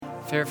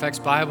Fairfax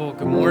Bible,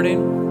 good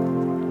morning.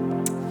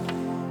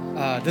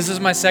 This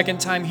is my second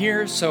time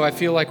here, so I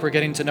feel like we're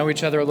getting to know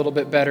each other a little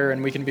bit better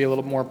and we can be a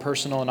little more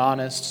personal and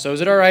honest. So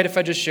is it all right if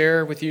I just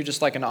share with you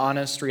just like an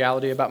honest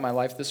reality about my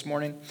life this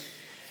morning?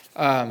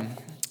 I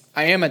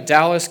am a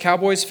Dallas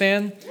Cowboys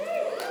fan,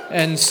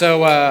 and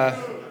so,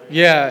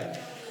 yeah.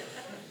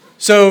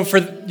 So for,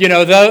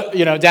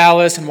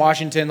 Dallas and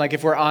Washington, like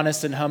if we're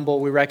honest and humble,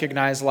 we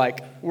recognize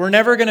like we're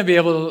never going to be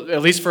able to,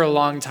 at least for a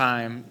long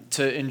time,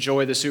 to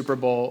enjoy the Super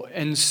Bowl.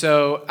 And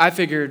so I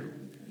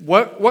figured,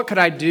 what could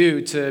I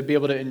do to be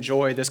able to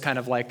enjoy this kind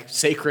of like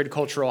sacred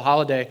cultural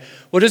holiday?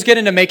 We'll just get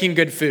into making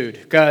good food,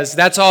 because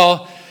that's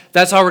all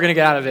we're going to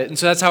get out of it. And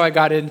so that's how I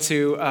got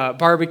into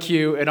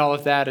barbecue and all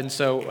of that. And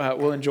so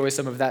we'll enjoy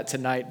some of that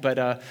tonight.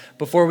 But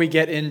before we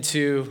get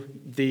into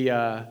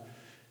the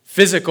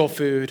physical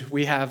food,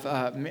 we have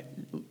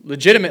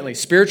legitimately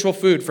spiritual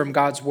food from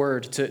God's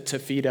Word to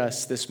feed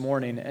us this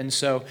morning. And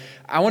so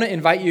I want to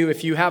invite you,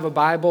 if you have a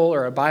Bible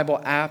or a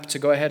Bible app, to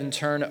go ahead and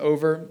turn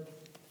over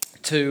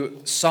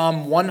to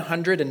Psalm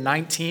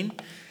 119,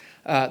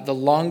 the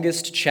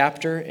longest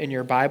chapter in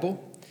your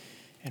Bible.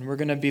 And we're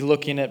going to be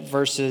looking at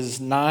verses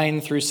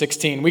 9 through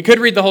 16. We could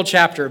read the whole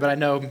chapter, but I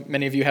know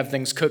many of you have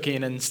things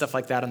cooking and stuff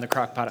like that in the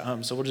crock pot at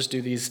home. So we'll just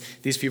do these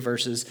few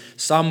verses.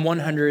 Psalm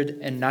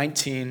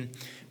 119,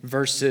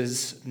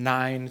 verses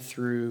 9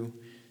 through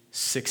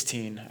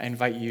 16. I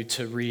invite you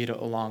to read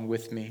along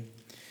with me.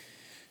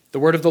 The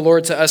word of the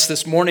Lord to us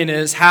this morning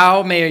is,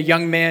 "How may a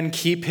young man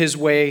keep his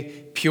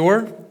way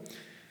pure?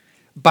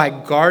 By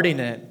guarding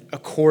it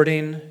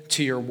according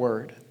to your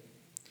word.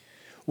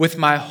 With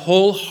my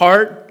whole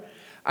heart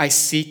I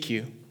seek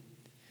you.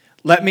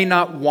 Let me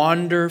not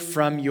wander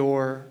from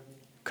your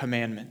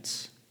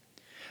commandments.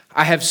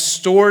 I have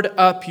stored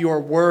up your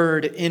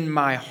word in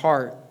my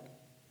heart,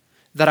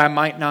 that I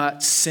might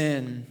not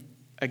sin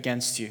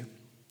against you.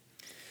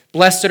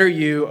 Blessed are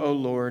you, O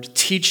Lord.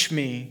 Teach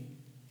me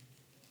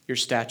your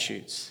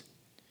statutes.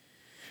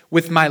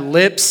 With my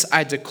lips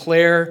I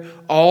declare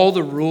all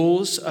the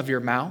rules of your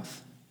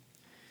mouth.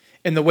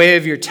 In the way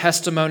of your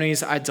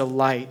testimonies I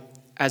delight,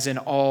 as in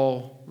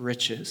all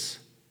riches.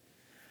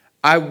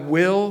 I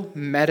will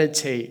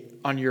meditate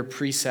on your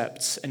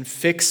precepts and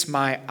fix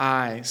my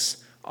eyes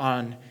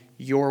on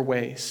your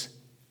ways.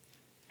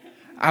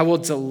 I will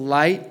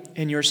delight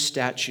in your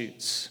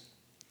statutes.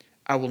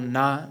 I will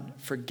not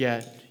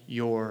forget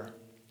your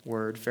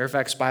word."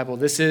 Fairfax Bible,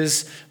 this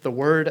is the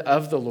word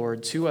of the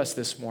Lord to us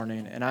this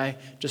morning, and I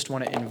just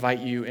want to invite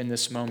you in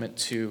this moment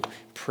to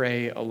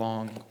pray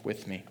along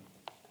with me.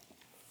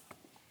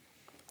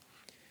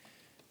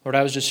 Lord,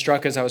 I was just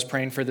struck as I was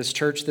praying for this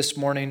church this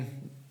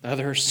morning,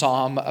 another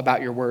psalm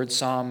about your word,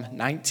 Psalm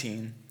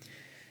 19,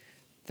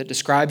 that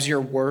describes your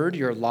word,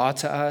 your law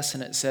to us,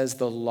 and it says,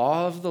 "The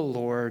law of the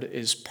Lord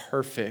is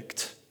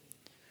perfect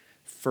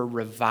for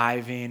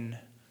reviving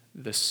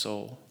the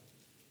soul."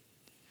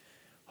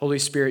 Holy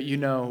Spirit, you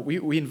know,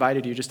 we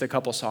invited you just a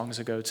couple songs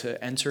ago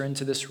to enter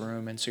into this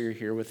room, and so you're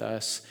here with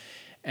us.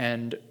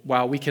 And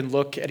while we can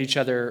look at each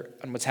other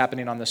and what's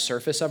happening on the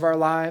surface of our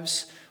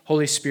lives,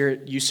 Holy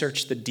Spirit, you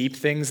search the deep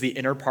things, the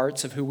inner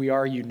parts of who we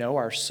are. You know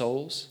our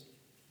souls.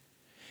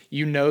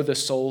 You know the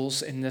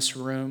souls in this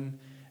room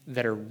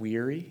that are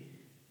weary.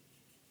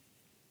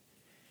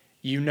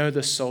 You know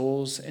the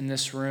souls in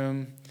this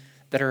room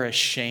that are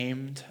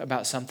ashamed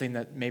about something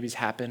that maybe's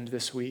happened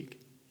this week.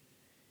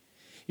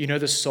 You know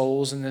the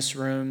souls in this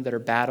room that are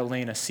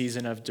battling a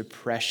season of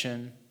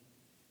depression.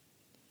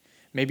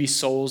 Maybe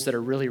souls that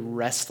are really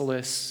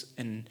restless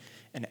and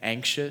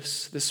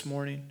anxious this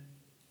morning.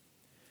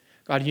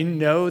 God, you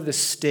know the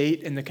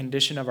state and the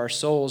condition of our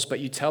souls, but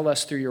you tell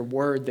us through your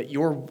word that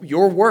your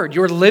word,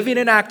 your living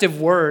and active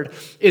word,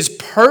 is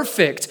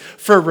perfect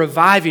for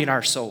reviving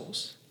our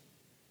souls.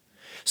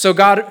 So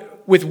God,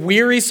 with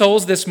weary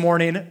souls this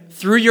morning,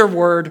 through your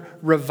word,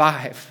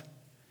 revive.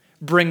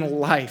 Bring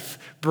life,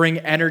 bring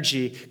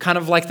energy, kind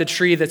of like the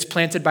tree that's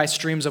planted by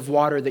streams of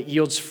water that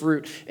yields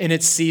fruit in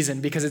its season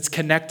because it's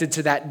connected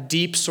to that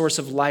deep source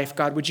of life.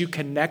 God, would you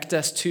connect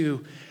us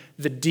to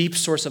the deep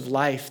source of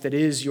life that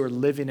is your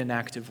living and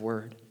active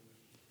word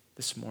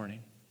this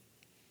morning?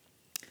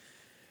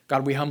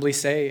 God, we humbly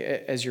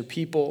say, as your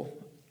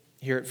people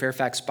here at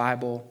Fairfax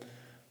Bible,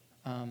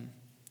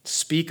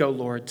 speak, O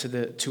Lord,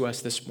 to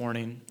us this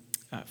morning,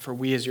 for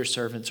we as your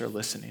servants are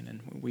listening,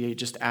 and we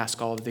just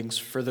ask all of things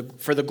for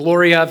the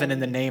glory of and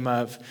in the name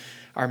of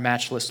our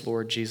matchless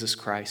Lord Jesus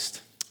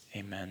Christ.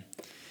 Amen.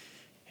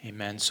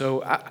 Amen.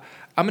 So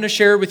I'm going to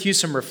share with you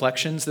some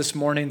reflections this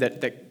morning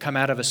that come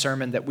out of a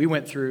sermon that we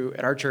went through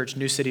at our church,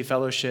 New City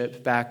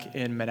Fellowship, back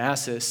in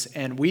Manassas.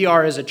 And we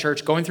are, as a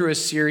church, going through a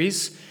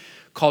series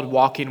called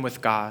Walking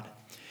with God.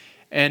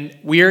 And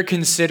we are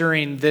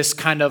considering this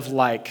kind of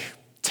like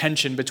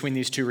tension between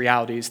these two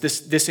realities,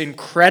 this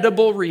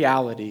incredible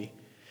reality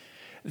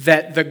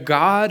that the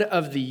God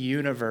of the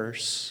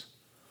universe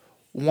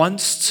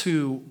wants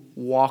to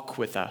walk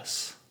with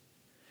us.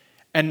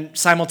 And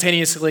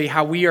simultaneously,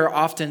 how we are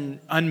often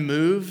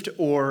unmoved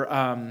or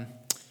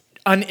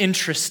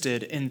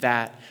uninterested in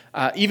that,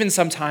 even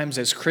sometimes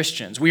as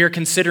Christians. We are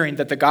considering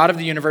that the God of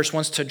the universe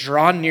wants to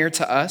draw near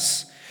to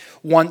us,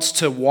 wants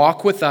to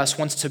walk with us,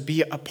 wants to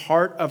be a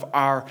part of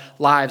our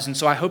lives. And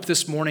so I hope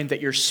this morning that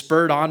you're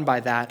spurred on by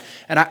that.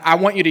 And I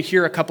want you to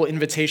hear a couple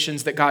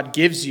invitations that God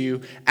gives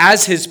you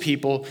as his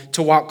people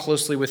to walk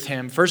closely with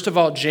him. First of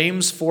all,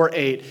 James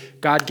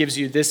 4:8, God gives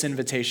you this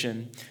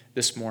invitation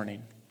this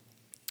morning.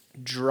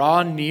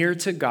 Draw near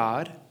to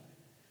God,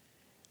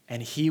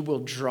 and he will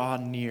draw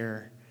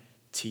near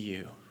to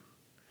you.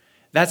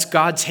 That's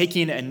God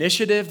taking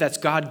initiative. That's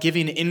God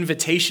giving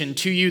invitation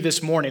to you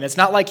this morning. It's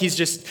not like he's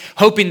just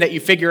hoping that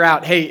you figure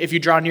out, hey, if you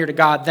draw near to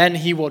God, then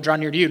he will draw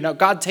near to you. No,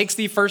 God takes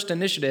the first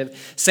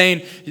initiative,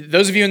 saying,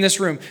 those of you in this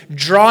room,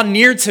 draw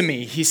near to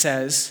me, he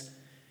says,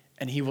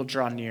 and he will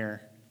draw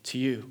near to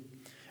you.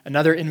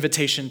 Another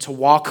invitation to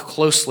walk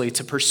closely,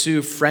 to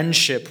pursue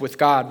friendship with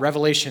God,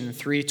 Revelation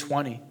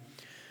 3:20.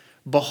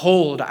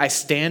 Behold, I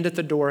stand at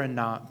the door and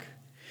knock.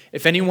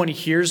 If anyone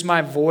hears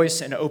my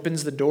voice and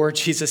opens the door,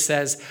 Jesus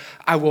says,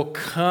 I will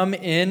come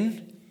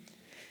in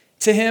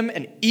to him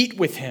and eat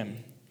with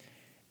him,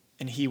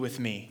 and he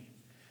with me.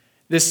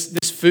 This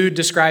food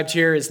described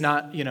here is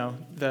not,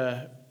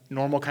 the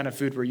normal kind of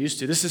food we're used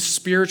to. This is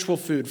spiritual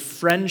food,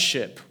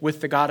 friendship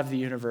with the God of the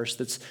universe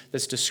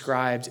that's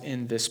described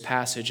in this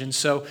passage. And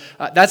so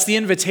that's the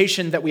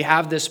invitation that we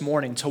have this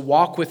morning, to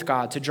walk with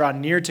God, to draw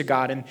near to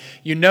God. And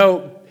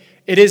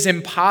it is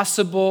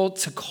impossible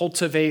to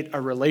cultivate a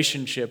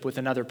relationship with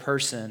another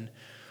person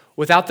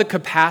without the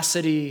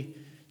capacity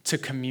to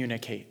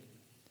communicate.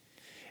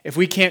 If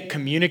we can't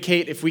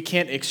communicate, if we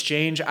can't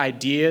exchange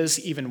ideas,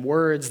 even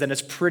words, then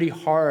it's pretty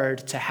hard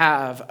to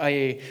have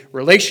a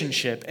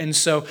relationship. And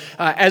so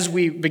as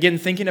we begin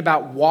thinking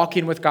about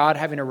walking with God,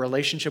 having a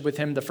relationship with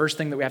him, the first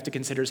thing that we have to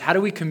consider is, how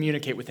do we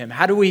communicate with him?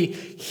 How do we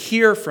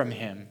hear from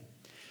him?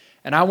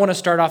 And I want to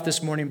start off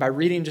this morning by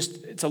reading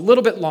it's a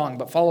little bit long,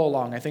 but follow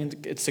along. I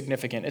think it's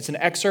significant. It's an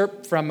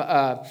excerpt from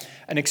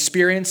an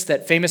experience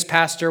that famous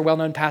pastor,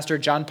 well-known pastor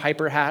John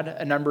Piper had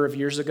a number of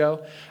years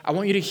ago. I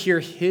want you to hear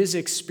his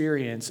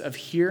experience of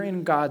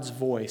hearing God's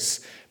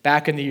voice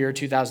back in the year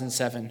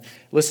 2007.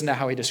 Listen to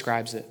how he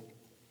describes it.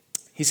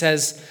 He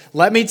says,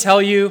 let me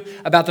tell you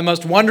about the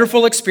most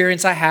wonderful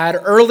experience I had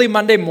early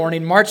Monday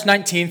morning, March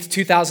 19th,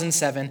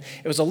 2007.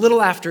 It was a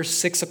little after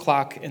 6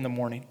 o'clock in the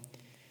morning.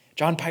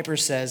 John Piper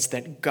says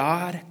that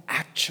God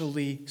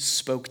actually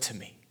spoke to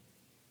me.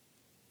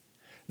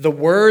 The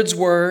words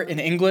were in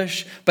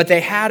English, but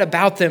they had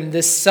about them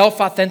this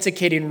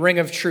self-authenticating ring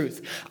of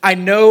truth. I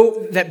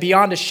know that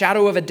beyond a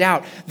shadow of a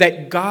doubt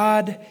that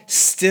God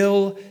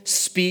still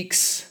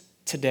speaks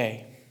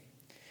today.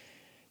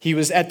 He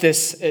was at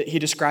he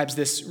describes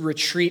this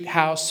retreat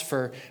house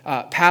for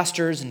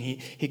pastors, and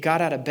he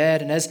got out of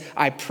bed, and as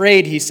I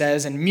prayed, he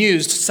says, and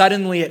mused,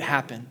 suddenly it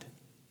happened.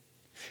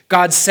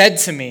 God said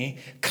to me,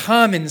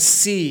 come and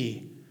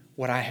see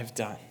what I have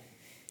done.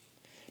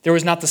 There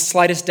was not the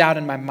slightest doubt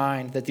in my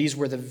mind that these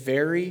were the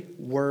very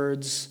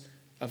words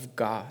of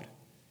God.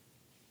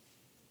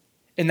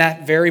 In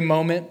that very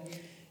moment,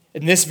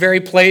 in this very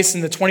place,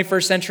 in the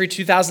 21st century,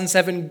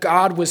 2007,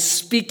 God was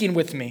speaking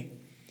with me.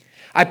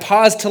 I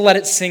paused to let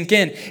it sink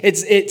in.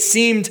 It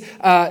seemed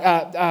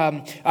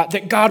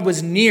that God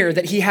was near,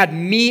 that he had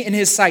me in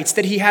his sights,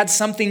 that he had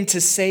something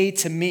to say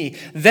to me.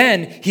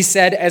 Then he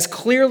said, as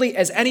clearly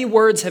as any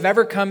words have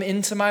ever come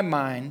into my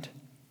mind,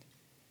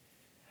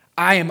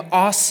 I am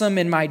awesome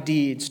in my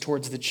deeds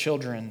towards the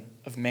children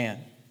of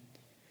man.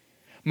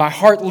 My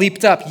heart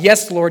leaped up.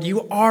 Yes, Lord,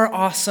 you are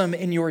awesome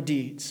in your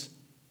deeds.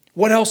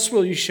 What else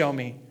will you show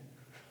me?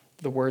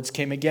 The words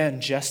came again,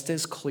 just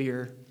as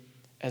clear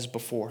as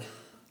before,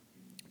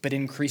 but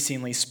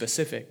increasingly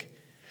specific.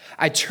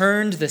 I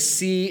turned the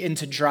sea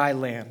into dry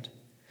land.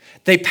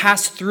 They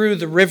passed through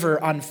the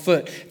river on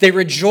foot. They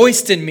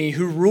rejoiced in me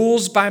who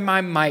rules by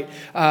my might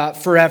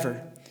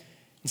forever.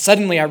 And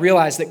suddenly I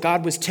realized that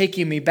God was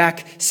taking me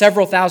back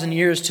several thousand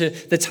years to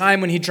the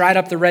time when he dried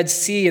up the Red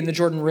Sea and the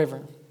Jordan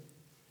River.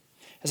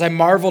 As I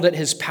marveled at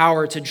his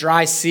power to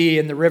dry sea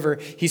and the river,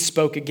 he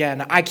spoke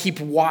again. I keep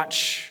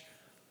watch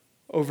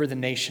over the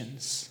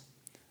nations.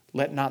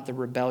 Let not the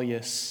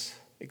rebellious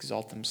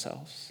exalt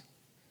themselves.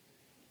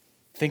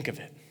 Think of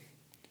it.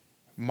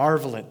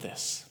 Marvel at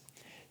this.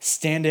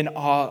 Stand in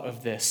awe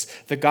of this.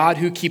 The God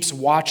who keeps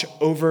watch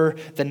over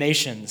the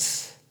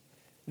nations.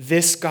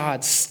 This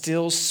God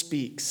still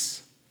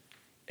speaks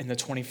in the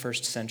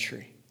 21st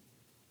century.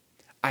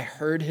 I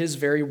heard his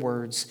very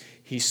words.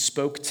 He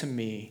spoke to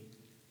me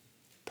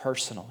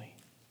personally.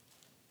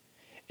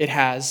 It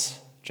has,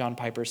 John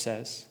Piper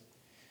says,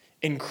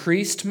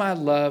 increased my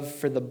love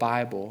for the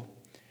Bible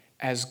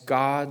as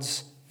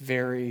God's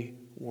very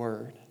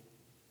word.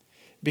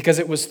 Because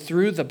it was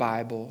through the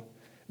Bible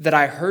that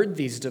I heard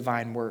these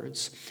divine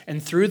words,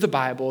 and through the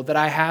Bible that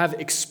I have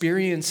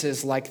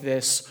experiences like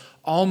this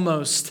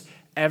almost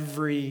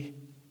every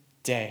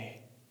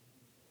day.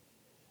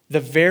 The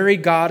very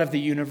God of the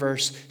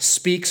universe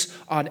speaks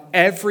on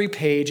every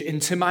page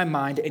into my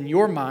mind and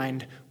your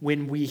mind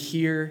when we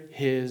hear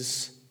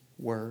his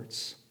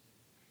words.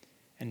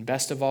 And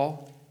best of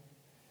all,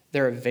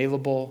 they're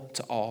available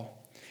to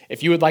all.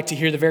 If you would like to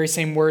hear the very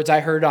same words I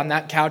heard on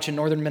that couch in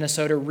northern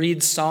Minnesota,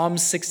 read Psalm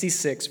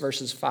 66,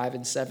 verses 5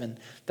 and 7.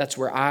 That's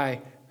where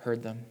I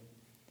heard them.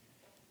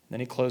 Then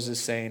he closes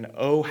saying,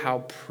 "Oh, how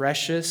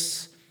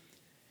precious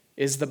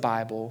is the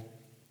Bible.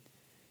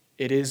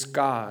 It is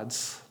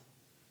God's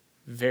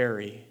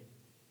very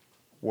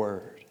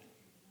word."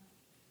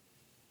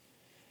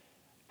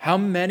 How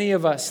many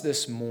of us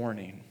this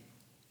morning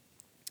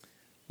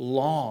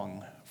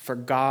long for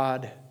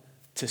God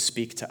to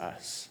speak to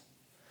us,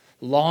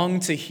 long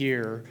to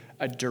hear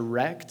a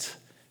direct,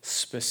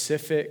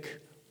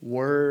 specific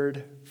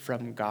word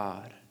from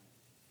God?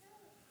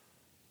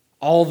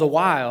 All the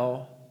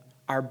while,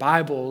 our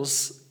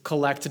Bibles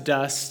collect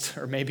dust,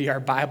 or maybe our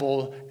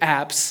Bible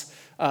apps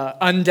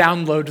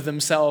undownload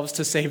themselves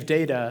to save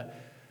data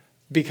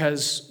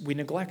because we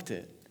neglect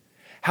it.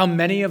 How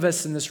many of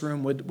us in this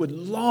room would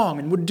long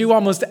and would do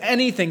almost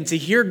anything to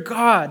hear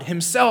God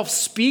himself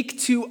speak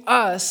to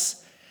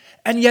us,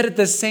 and yet at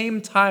the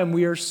same time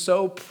we are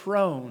so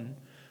prone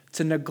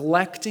to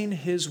neglecting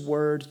his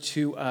word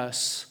to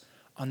us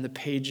on the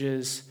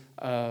pages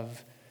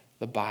of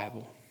the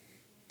Bible.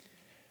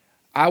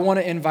 I want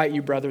to invite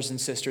you, brothers and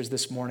sisters,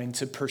 this morning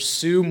to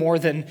pursue more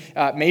than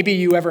maybe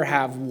you ever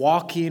have,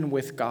 walking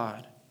with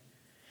God.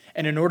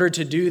 And in order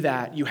to do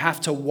that, you have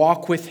to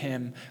walk with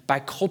him by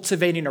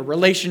cultivating a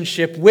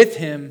relationship with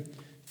him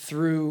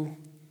through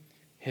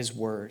his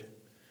word.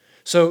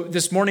 So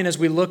this morning, as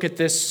we look at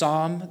this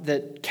psalm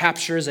that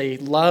captures a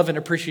love and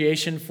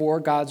appreciation for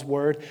God's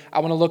word, I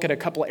want to look at a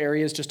couple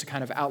areas just to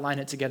kind of outline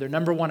it together.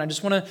 Number one, I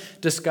just want to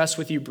discuss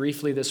with you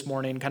briefly this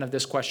morning kind of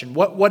this question.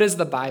 What is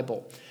the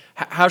Bible?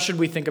 How should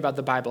we think about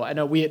the Bible? I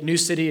know we at New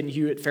City and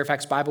you at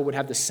Fairfax Bible would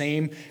have the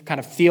same kind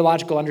of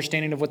theological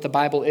understanding of what the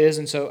Bible is,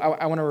 and so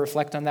I want to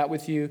reflect on that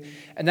with you.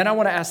 And then I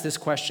want to ask this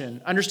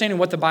question. Understanding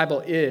what the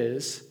Bible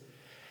is,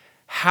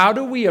 how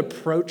do we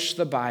approach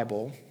the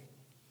Bible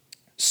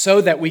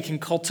so that we can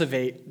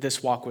cultivate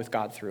this walk with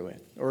God through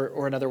it?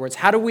 Or in other words,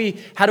 how do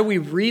we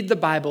read the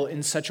Bible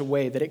in such a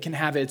way that it can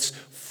have its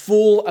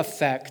full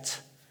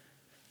effect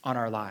on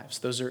our lives?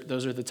 Those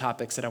are the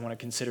topics that I want to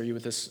consider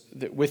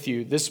with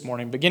you this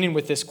morning, beginning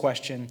with this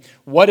question.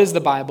 What is the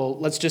Bible?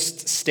 Let's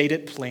just state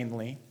it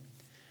plainly.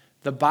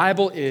 The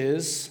Bible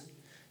is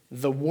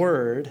the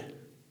word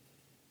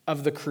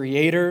of the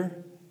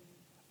creator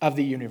of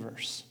the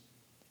universe.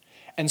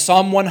 And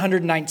Psalm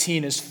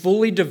 119 is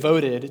fully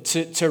devoted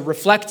to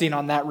reflecting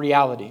on that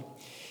reality.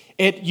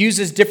 It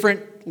uses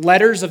different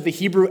letters of the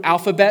Hebrew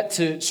alphabet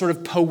to sort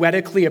of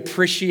poetically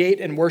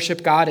appreciate and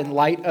worship God in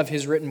light of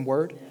his written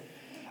word.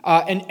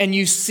 And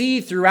you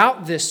see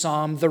throughout this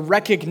psalm the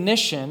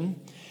recognition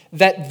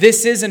that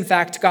this is, in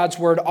fact, God's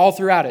word all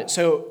throughout it.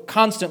 So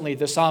constantly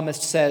the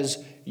psalmist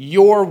says,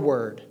 your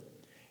word,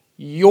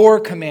 your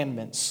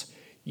commandments,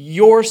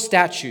 your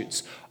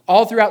statutes.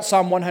 All throughout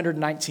Psalm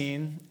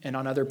 119 and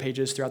on other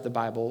pages throughout the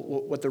Bible,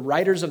 what the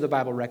writers of the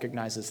Bible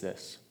recognize is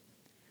this.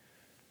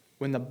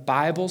 When the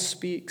Bible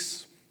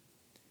speaks,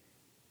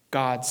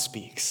 God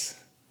speaks.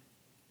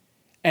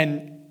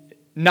 And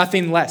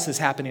nothing less is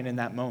happening in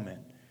that moment.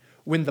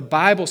 When the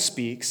Bible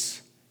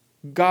speaks,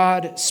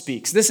 God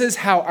speaks. This is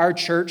how our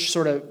church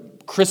sort of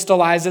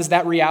crystallizes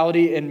that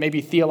reality in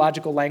maybe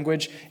theological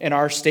language in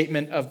our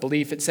statement of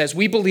belief. It says,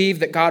 we believe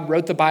that God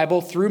wrote the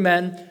Bible through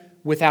men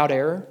without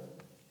error.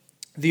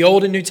 The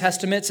Old and New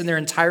Testaments in their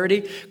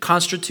entirety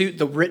constitute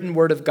the written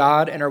word of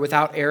God and are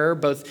without error,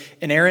 both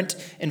inerrant,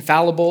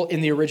 infallible in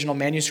the original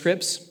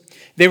manuscripts.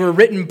 They were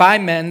written by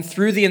men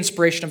through the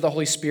inspiration of the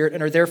Holy Spirit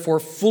and are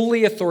therefore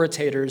fully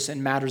authoritators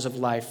in matters of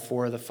life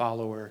for the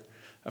follower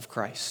of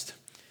Christ.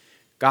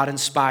 God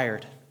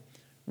inspired,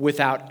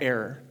 without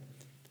error.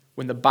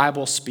 When the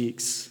Bible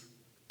speaks,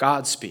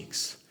 God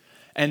speaks.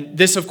 And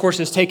this, of course,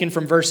 is taken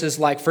from verses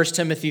like 1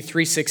 Timothy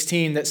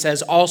 3:16 that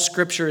says, all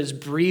Scripture is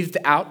breathed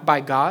out by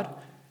God.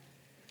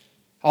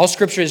 All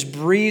Scripture is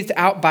breathed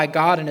out by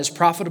God and is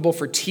profitable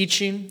for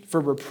teaching, for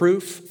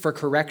reproof, for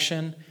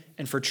correction,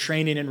 and for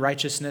training in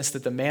righteousness,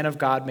 that the man of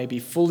God may be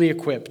fully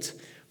equipped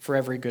for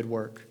every good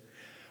work.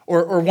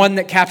 Or one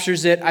that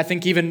captures it, I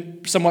think,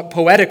 even somewhat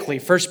poetically,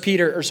 2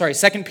 Peter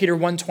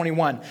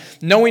 1:21.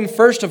 Knowing,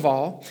 first of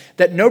all,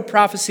 that no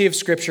prophecy of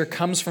Scripture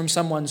comes from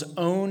someone's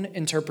own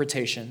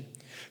interpretation.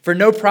 For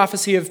no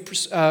prophecy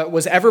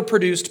was ever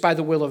produced by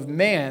the will of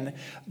man,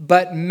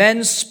 but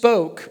men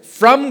spoke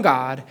from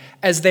God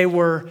as they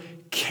were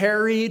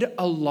carried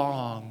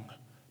along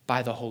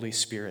by the Holy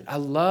Spirit. I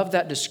love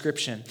that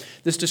description.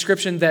 This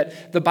description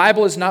that the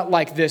Bible is not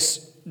like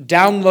this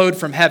download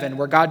from heaven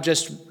where God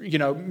just,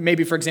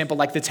 maybe for example,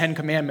 like the Ten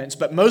Commandments,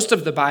 but most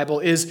of the Bible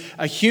is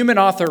a human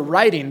author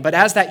writing, but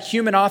as that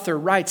human author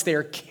writes, they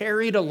are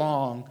carried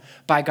along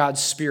by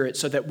God's Spirit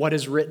so that what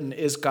is written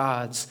is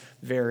God's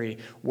very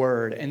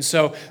word. And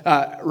so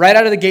right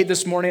out of the gate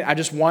this morning, I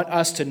just want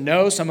us to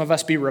know, some of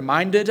us be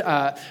reminded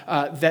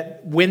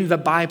that when the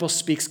Bible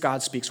speaks,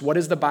 God speaks. What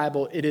is the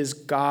Bible? It is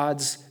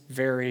God's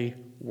very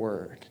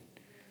word.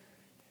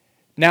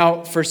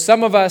 Now, for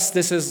some of us,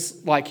 this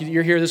is like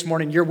you're here this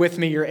morning, you're with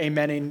me, you're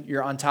amening,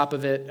 you're on top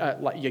of it,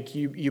 like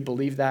you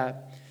believe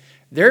that.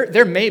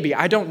 There may be,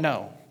 I don't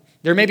know.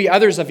 There may be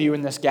others of you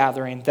in this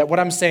gathering that what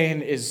I'm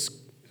saying is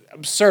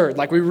absurd.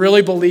 Like we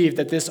really believe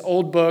that this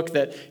old book,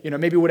 that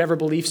maybe whatever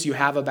beliefs you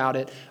have about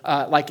it,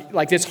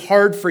 like it's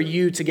hard for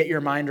you to get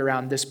your mind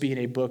around this being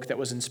a book that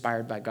was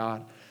inspired by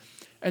God.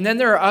 And then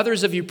there are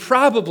others of you,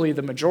 probably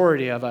the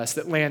majority of us,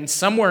 that land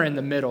somewhere in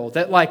the middle,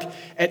 that like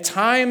at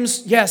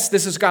times, yes,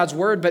 this is God's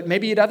word, but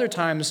maybe at other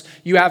times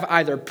you have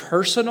either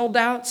personal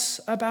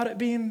doubts about it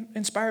being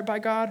inspired by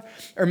God,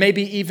 or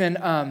maybe even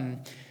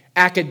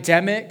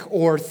academic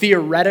or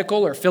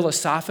theoretical or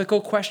philosophical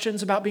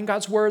questions about being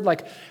God's word.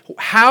 Like,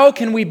 how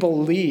can we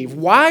believe,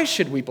 why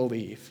should we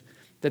believe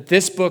that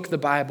this book, the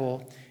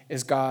Bible,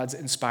 is God's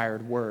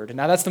inspired word? And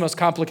now that's the most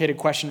complicated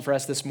question for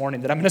us this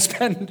morning that I'm going to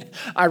spend,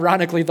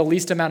 ironically, the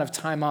least amount of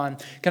time on.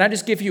 Can I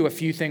just give you a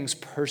few things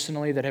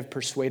personally that have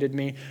persuaded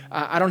me?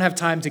 I don't have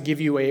time to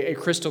give you a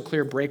crystal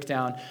clear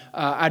breakdown.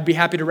 I'd be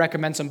happy to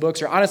recommend some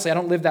books, or honestly, I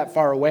don't live that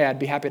far away. I'd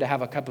be happy to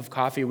have a cup of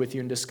coffee with you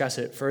and discuss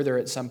it further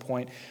at some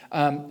point.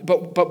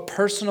 But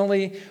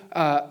personally,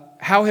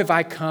 how have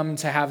I come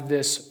to have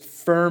this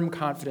firm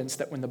confidence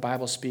that when the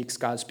Bible speaks,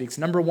 God speaks?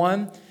 Number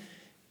one,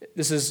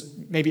 this is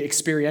maybe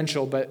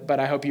experiential, but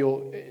I hope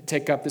you'll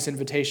take up this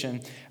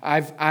invitation.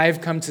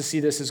 I've come to see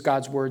this as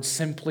God's word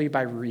simply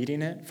by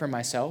reading it for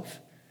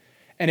myself.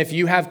 And if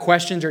you have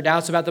questions or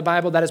doubts about the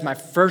Bible, that is my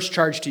first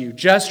charge to you.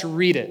 Just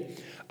read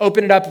it.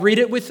 Open it up. Read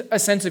it with a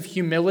sense of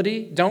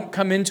humility. Don't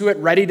come into it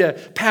ready to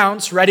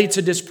pounce, ready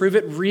to disprove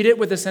it. Read it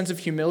with a sense of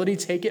humility.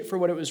 Take it for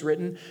what it was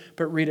written,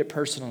 but read it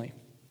personally.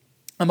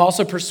 I'm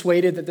also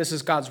persuaded that this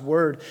is God's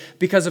word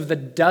because of the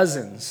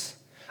dozens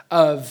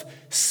of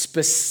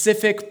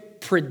specific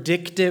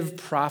predictive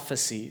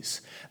prophecies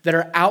that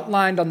are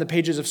outlined on the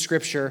pages of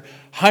Scripture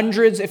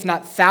hundreds, if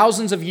not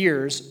thousands of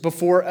years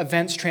before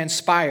events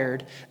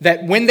transpired,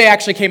 that when they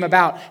actually came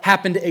about,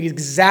 happened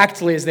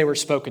exactly as they were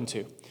spoken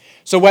to.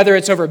 So whether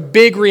it's over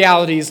big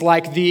realities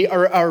like the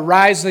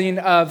arising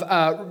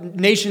of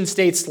nation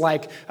states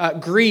like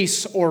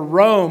Greece or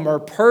Rome or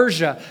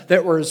Persia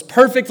that was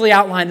perfectly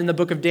outlined in the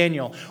book of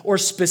Daniel, or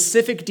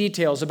specific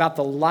details about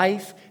the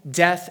life,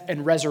 death,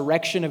 and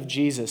resurrection of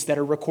Jesus that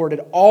are recorded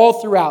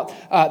all throughout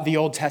the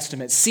Old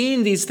Testament,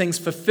 seeing these things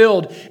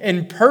fulfilled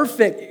in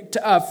perfect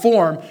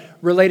form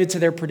related to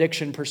their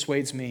prediction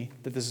persuades me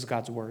that this is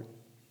God's word.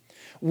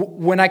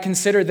 When I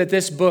consider that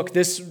this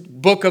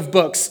book of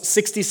books,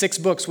 66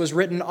 books, was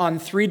written on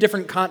 3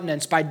 different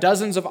continents by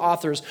dozens of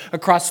authors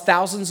across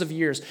thousands of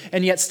years,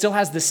 and yet still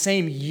has the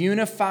same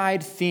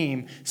unified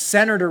theme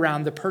centered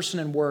around the person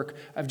and work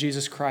of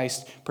Jesus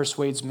Christ,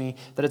 persuades me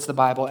that it's the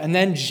Bible. And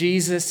then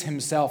Jesus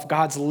himself,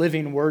 God's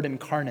living word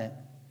incarnate.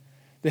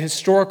 The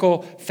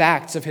historical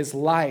facts of his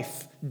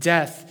life,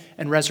 death,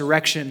 and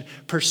resurrection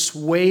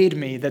persuade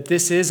me that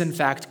this is, in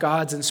fact,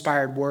 God's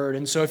inspired word.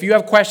 And so if you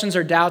have questions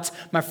or doubts,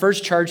 my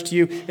first charge to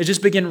you is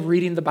just begin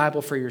reading the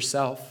Bible for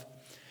yourself.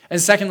 And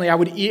secondly, I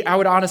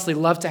would honestly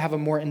love to have a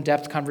more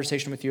in-depth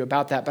conversation with you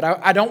about that. But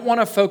I don't want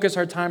to focus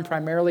our time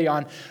primarily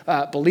on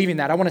believing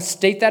that. I want to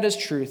state that as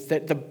truth,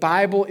 that the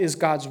Bible is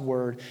God's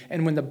word.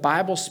 And when the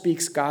Bible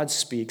speaks, God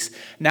speaks.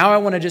 Now I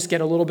want to just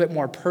get a little bit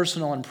more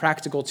personal and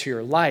practical to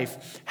your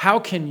life. How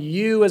can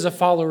you, as a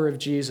follower of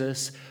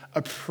Jesus,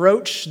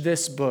 approach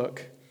this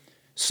book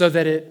so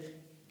that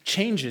it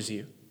changes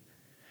you,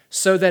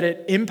 so that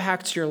it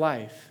impacts your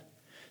life,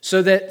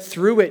 so that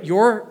through it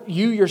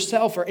you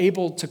yourself are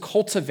able to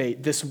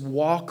cultivate this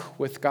walk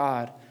with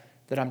God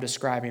that I'm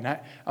describing? I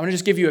want to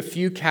just give you a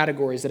few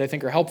categories that I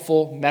think are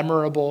helpful,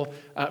 memorable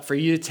for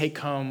you to take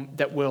home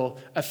that will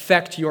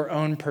affect your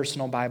own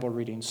personal Bible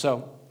reading.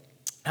 So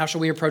how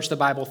should we approach the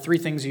Bible? 3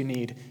 things you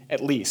need,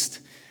 at least.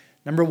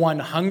 Number 1,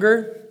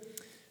 hunger.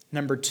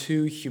 Number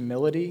 2,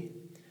 humility.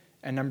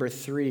 And number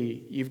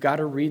 3, you've got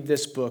to read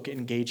this book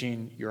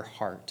engaging your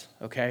heart,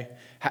 okay?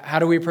 How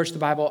do we approach the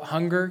Bible?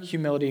 Hunger,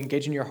 humility,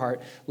 engaging your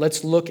heart.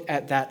 Let's look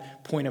at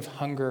that point of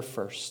hunger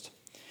first.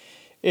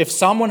 If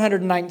Psalm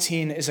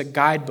 119 is a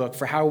guidebook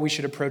for how we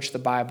should approach the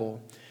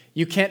Bible,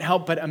 you can't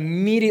help but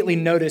immediately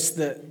notice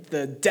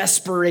the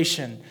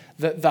desperation,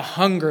 the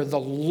hunger, the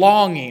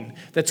longing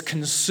that's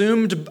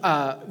consumed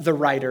the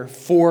writer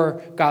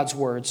for God's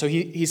word. So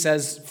he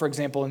says, for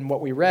example, in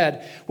what we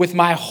read, "With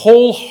my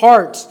whole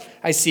heart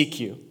I seek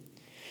you.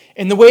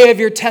 In the way of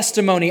your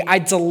testimony I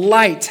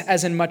delight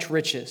as in much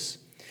riches."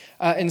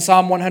 In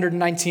Psalm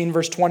 119,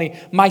 verse 20,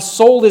 "My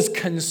soul is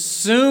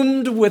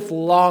consumed with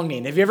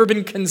longing." Have you ever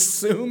been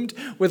consumed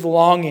with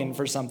longing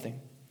for something?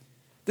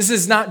 This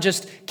is not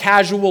just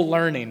casual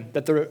learning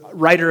that the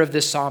writer of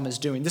this psalm is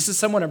doing. This is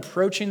someone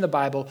approaching the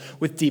Bible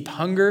with deep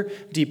hunger,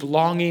 deep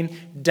longing,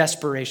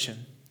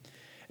 desperation.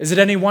 Is it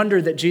any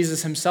wonder that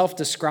Jesus himself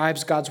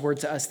describes God's word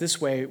to us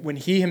this way when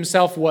he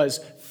himself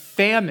was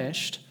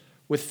famished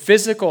with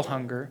physical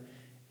hunger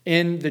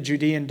in the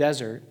Judean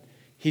desert?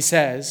 He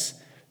says,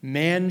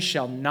 "Man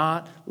shall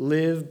not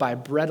live by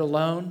bread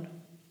alone,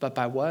 but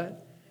by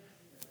what?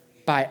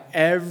 by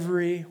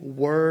every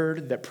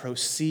word that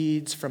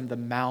proceeds from the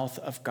mouth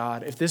of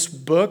God. If this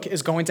book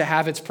is going to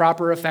have its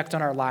proper effect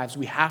on our lives,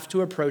 we have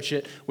to approach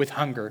it with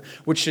hunger,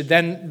 which should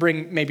then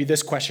bring maybe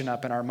this question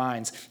up in our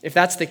minds. If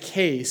that's the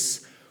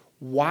case,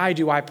 why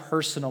do I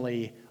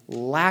personally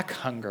lack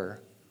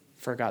hunger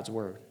for God's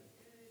word?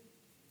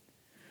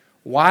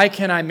 Why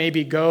can I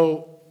maybe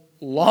go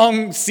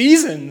long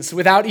seasons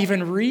without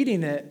even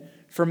reading it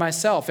for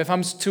myself? If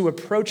I'm to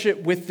approach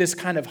it with this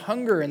kind of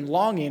hunger and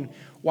longing,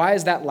 why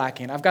is that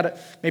lacking? I've got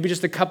maybe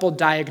just a couple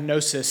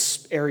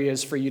diagnosis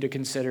areas for you to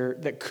consider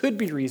that could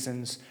be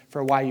reasons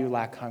for why you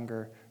lack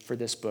hunger for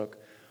this book.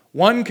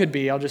 One could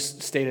be, I'll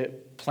just state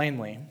it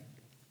plainly,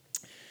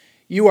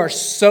 you are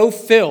so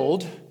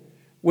filled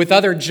with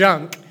other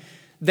junk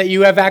that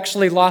you have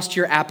actually lost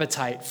your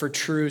appetite for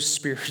true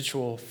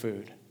spiritual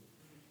food.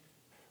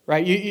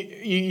 Right?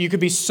 You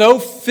could be so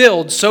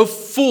filled, so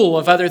full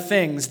of other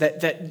things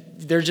that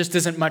there just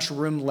isn't much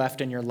room left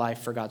in your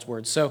life for God's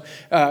word. So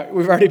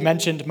we've already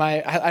mentioned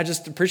I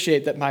just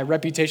appreciate that my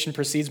reputation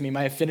precedes me,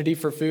 my affinity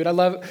for food. I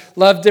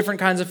love different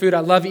kinds of food. I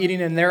love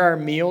eating, and there are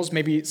meals,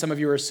 maybe some of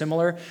you are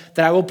similar,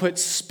 that I will put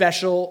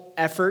special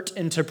effort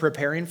into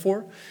preparing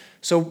for.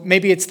 So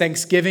maybe it's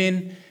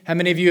Thanksgiving. How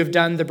many of you have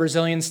done the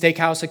Brazilian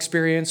steakhouse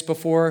experience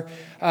before?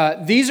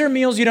 These are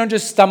meals you don't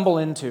just stumble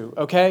into,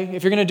 okay?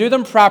 If you're going to do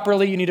them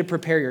properly, you need to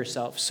prepare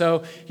yourself.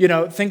 So,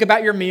 think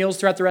about your meals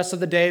throughout the rest of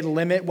the day.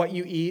 Limit what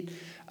you eat.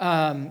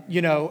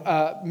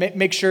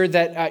 Make sure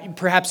that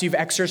perhaps you've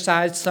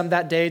exercised some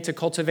that day to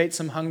cultivate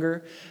some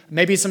hunger.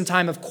 Maybe some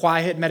time of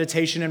quiet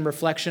meditation and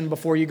reflection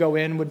before you go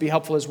in would be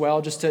helpful as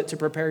well, just to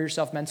prepare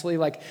yourself mentally.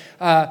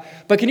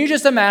 But can you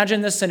just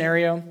imagine this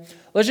scenario?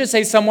 Let's just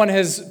say someone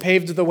has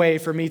paved the way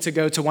for me to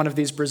go to one of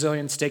these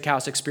Brazilian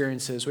steakhouse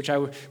experiences, which I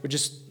would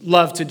just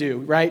love to do,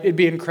 right? It'd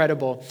be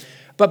incredible.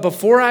 But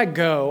before I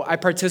go, I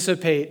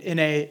participate in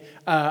a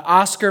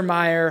Oscar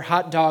Mayer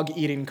hot dog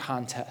eating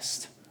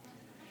contest.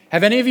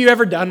 Have any of you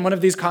ever done one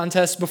of these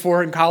contests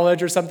before in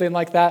college or something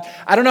like that?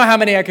 I don't know how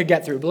many I could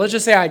get through, but let's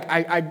just say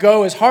I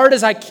go as hard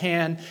as I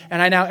can,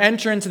 and I now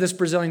enter into this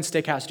Brazilian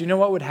steakhouse. Do you know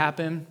what would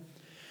happen?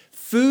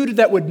 Food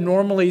that would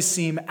normally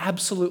seem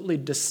absolutely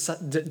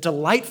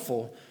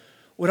delightful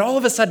would all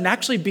of a sudden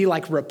actually be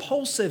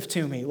repulsive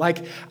to me.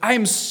 I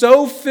am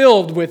so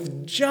filled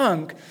with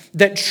junk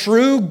that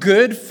true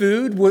good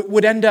food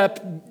would end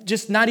up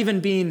just not even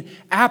being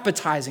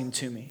appetizing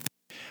to me.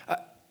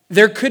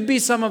 There could be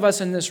some of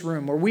us in this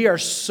room where we are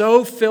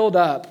so filled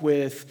up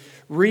with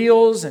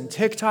reels and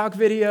TikTok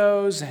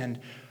videos and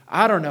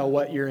I don't know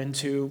what you're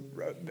into,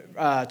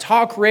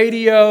 talk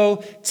radio,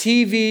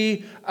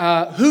 TV,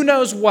 who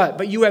knows what,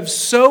 but you have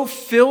so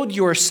filled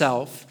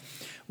yourself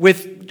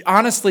with,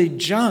 honestly,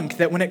 junk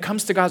that when it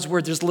comes to God's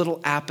word, there's little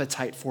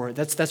appetite for it.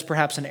 That's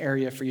perhaps an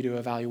area for you to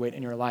evaluate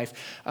in your life.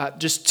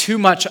 Just too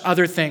much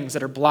other things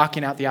that are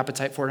blocking out the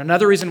appetite for it.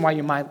 Another reason why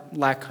you might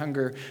lack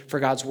hunger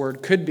for God's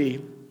word could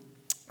be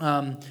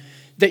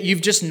that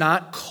you've just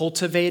not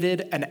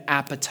cultivated an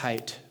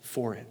appetite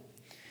for it.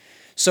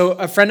 So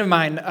a friend of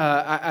mine,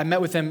 I met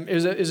with him,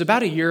 it was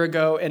about a year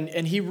ago,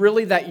 and he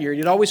really that year,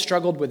 he'd always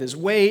struggled with his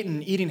weight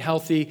and eating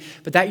healthy,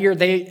 but that year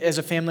they, as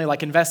a family,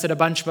 invested a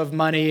bunch of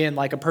money in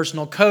a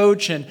personal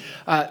coach, and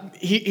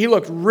he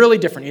looked really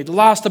different. He'd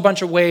lost a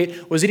bunch of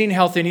weight, was eating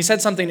healthy, and he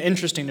said something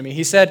interesting to me.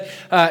 He said,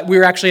 we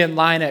were actually in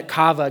line at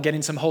Cava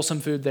getting some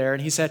wholesome food there,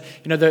 and he said,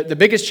 the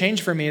biggest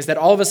change for me is that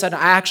all of a sudden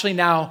I actually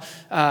now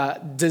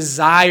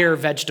desire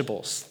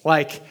vegetables.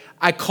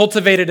 I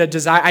cultivated a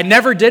desire. I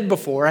never did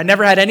before. I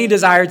never had any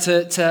desire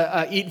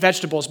to eat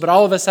vegetables, but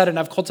all of a sudden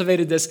I've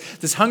cultivated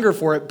this hunger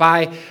for it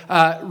by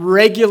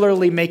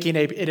regularly making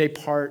it a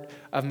part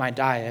of my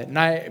diet. And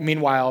I,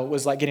 meanwhile,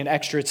 was getting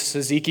extra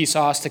tzatziki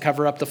sauce to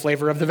cover up the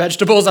flavor of the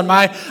vegetables on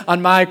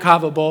my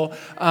kava bowl.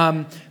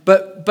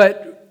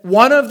 But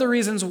one of the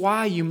reasons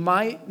why you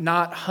might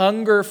not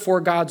hunger for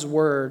God's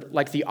word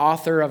like the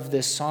author of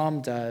this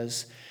psalm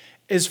does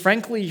is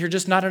frankly, you're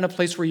just not in a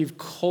place where you've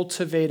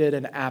cultivated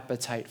an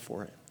appetite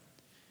for it.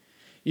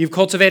 You've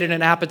cultivated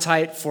an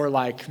appetite for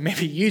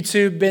maybe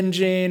YouTube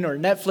binging or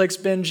Netflix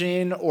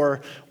binging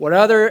or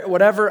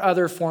whatever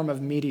other form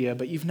of media,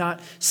 but you've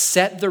not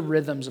set the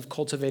rhythms of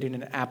cultivating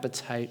an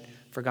appetite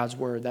for God's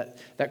word.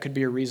 That could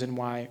be a reason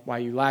why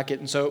you lack it.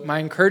 And so my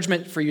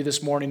encouragement for you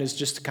this morning is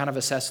just to kind of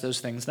assess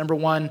those things. Number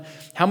one,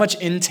 how much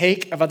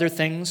intake of other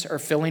things are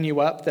filling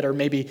you up that are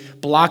maybe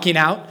blocking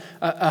out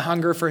a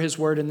hunger for his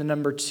word? And then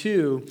number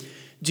two,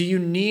 do you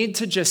need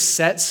to just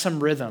set some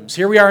rhythms?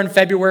 Here we are in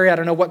February. I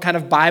don't know what kind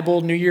of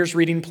Bible New Year's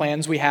reading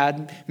plans we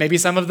had. Maybe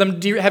some of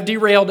them have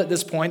derailed at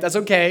this point. That's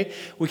okay.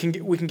 We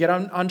can get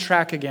on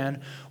track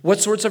again. What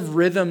sorts of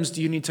rhythms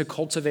do you need to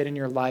cultivate in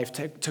your life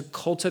to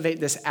cultivate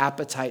this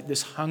appetite,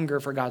 this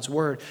hunger for God's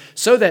word,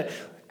 so that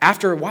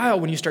after a while,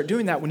 when you start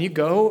doing that, when you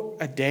go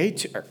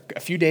a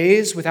few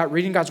days without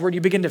reading God's word,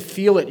 you begin to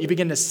feel it, you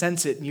begin to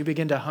sense it, and you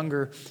begin to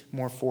hunger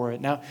more for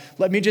it. Now,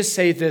 let me just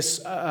say this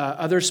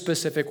other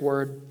specific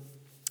word.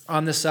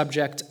 on the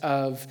subject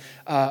of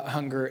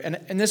hunger.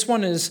 And this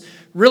one is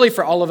really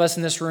for all of us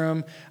in this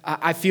room.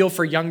 I feel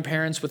for young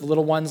parents with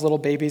little ones, little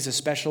babies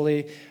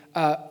especially.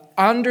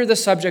 Under the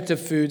subject of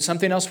food,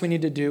 something else we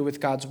need to do with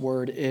God's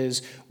word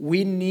is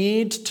we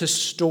need to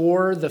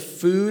store the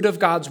food of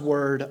God's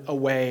word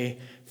away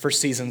for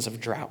seasons of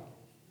drought.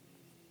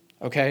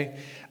 Okay?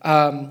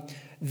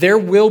 There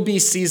will be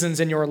seasons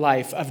in your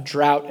life of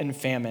drought and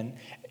famine.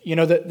 You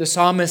know, the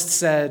psalmist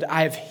said,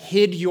 I have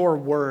hid your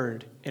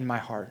word in my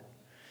heart.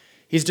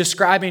 He's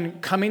describing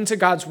coming to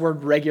God's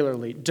word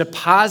regularly,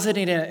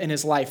 depositing it in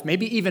his life,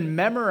 maybe even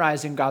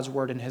memorizing God's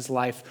word in his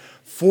life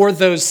for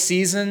those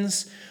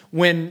seasons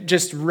when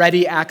just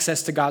ready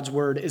access to God's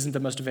word isn't the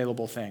most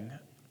available thing.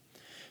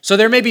 So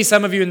there may be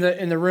some of you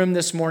in the room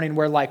this morning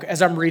where, like,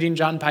 as I'm reading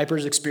John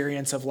Piper's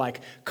experience of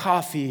like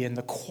coffee and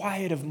the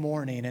quiet of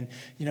morning and,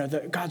 you know,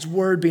 God's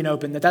word being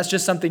open, that's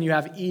just something you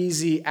have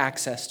easy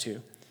access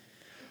to.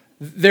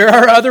 There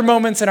are other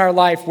moments in our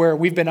life where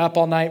we've been up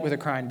all night with a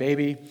crying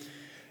baby.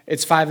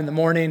 It's 5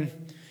 a.m.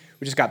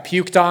 We just got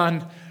puked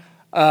on.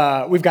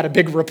 We've got a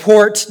big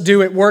report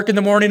due at work in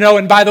the morning. Oh,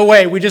 and by the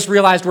way, we just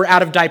realized we're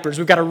out of diapers.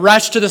 We've got to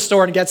rush to the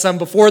store and get some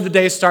before the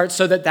day starts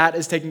so that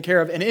is taken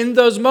care of. And in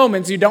those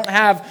moments, you don't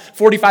have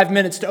 45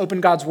 minutes to open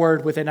God's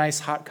word with a nice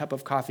hot cup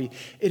of coffee.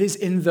 It is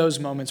in those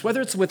moments, whether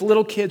it's with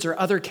little kids or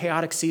other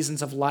chaotic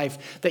seasons of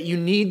life, that you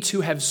need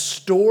to have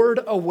stored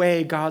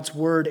away God's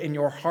word in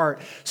your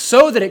heart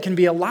so that it can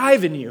be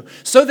alive in you,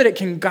 so that it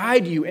can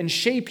guide you and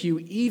shape you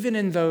even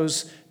in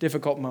those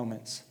difficult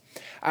moments.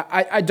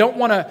 I don't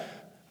want to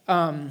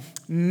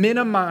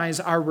minimize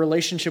our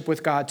relationship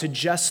with God to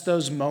just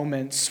those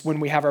moments when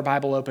we have our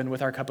Bible open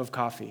with our cup of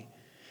coffee.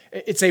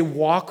 It's a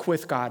walk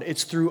with God.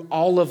 It's through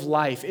all of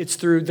life. It's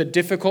through the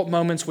difficult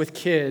moments with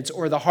kids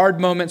or the hard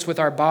moments with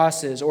our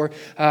bosses or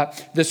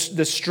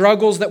the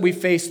struggles that we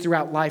face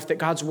throughout life that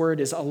God's word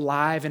is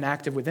alive and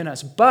active within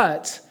us.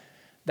 But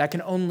that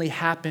can only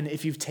happen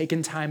if you've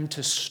taken time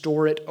to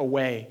store it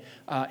away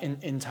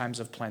in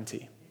times of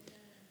plenty.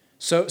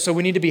 So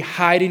we need to be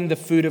hiding the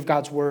food of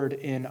God's word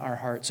in our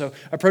heart. So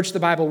approach the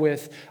Bible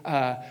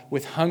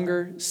with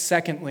hunger.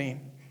 Secondly,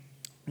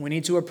 we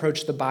need to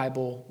approach the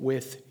Bible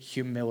with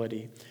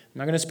humility. I'm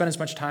not going to spend as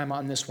much time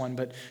on this one,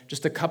 but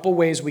just a couple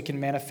ways we can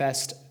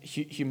manifest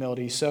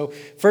humility. So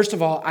first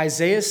of all,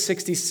 Isaiah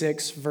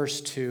 66, verse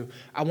 2.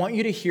 I want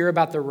you to hear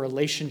about the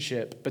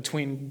relationship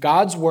between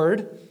God's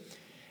word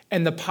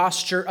and the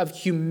posture of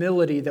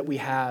humility that we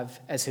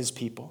have as his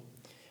people.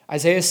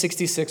 Isaiah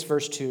 66,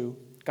 verse 2.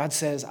 God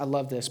says, I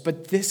love this,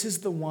 but this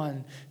is the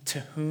one to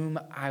whom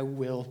I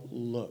will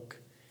look.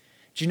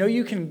 Do you know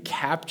you can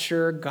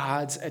capture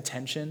God's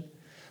attention?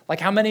 Like,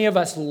 how many of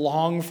us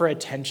long for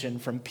attention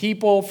from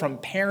people, from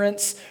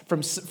parents,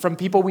 from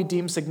people we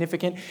deem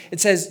significant? It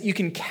says you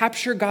can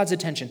capture God's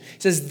attention.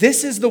 It says,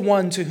 this is the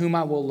one to whom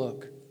I will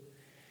look.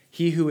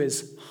 He who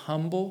is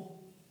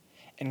humble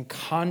and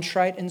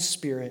contrite in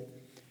spirit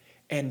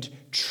and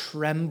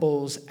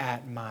trembles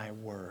at my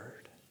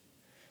word.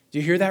 Do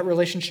you hear that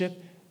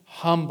relationship?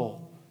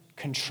 Humble,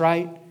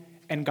 contrite,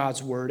 and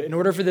God's word. In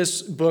order for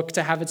this book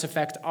to have its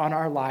effect on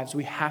our lives,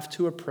 we have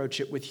to approach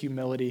it with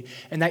humility.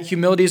 And that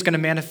humility is going to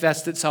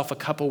manifest itself a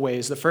couple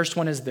ways. The first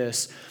one is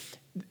this.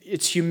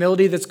 It's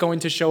humility that's going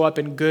to show up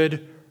in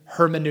good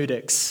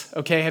hermeneutics.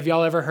 Okay, have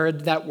y'all ever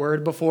heard that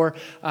word before?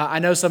 I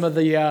know some of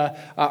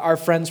our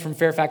friends from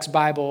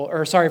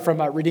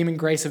from Redeeming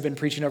Grace have been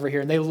preaching over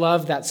here, and they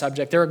love that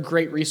subject. They're a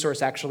great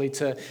resource, actually,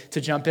 to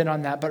jump in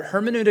on that. But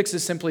hermeneutics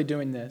is simply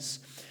doing this.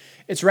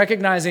 It's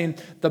recognizing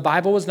the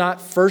Bible was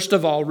not, first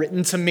of all,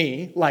 written to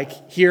me,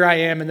 like here I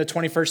am in the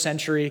 21st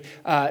century.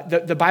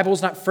 The Bible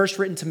was not first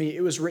written to me.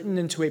 It was written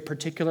into a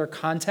particular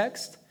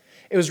context.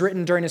 It was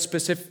written during a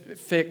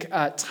specific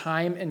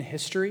time in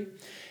history.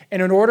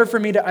 And in order for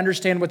me to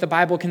understand what the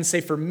Bible can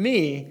say for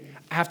me,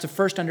 I have to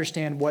first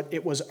understand what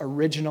it was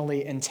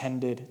originally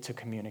intended to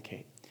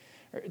communicate.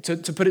 To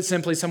put it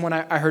simply, someone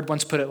I heard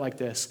once put it like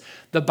this.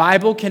 The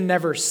Bible can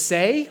never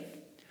say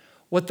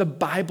what the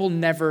Bible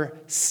never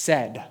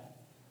said.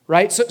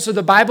 Right? So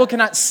the Bible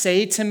cannot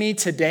say to me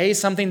today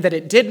something that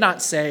it did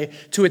not say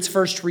to its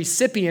first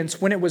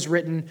recipients when it was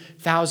written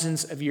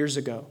thousands of years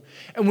ago.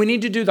 And we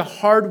need to do the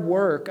hard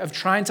work of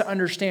trying to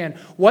understand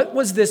what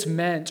was this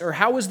meant or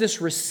how was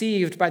this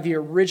received by the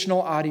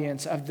original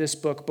audience of this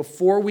book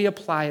before we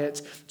apply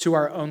it to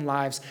our own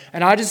lives.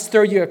 And I'll just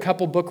throw you a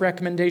couple book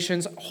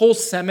recommendations. Whole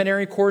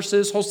seminary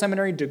courses, whole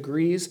seminary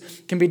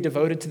degrees can be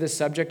devoted to this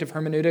subject of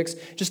hermeneutics.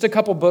 Just a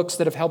couple books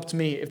that have helped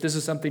me if this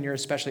is something you're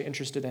especially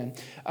interested in.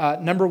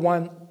 Number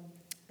one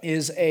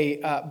is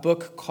a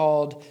book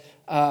called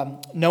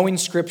Knowing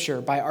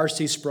Scripture by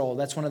R.C. Sproul.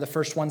 That's one of the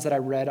first ones that I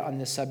read on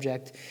this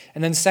subject.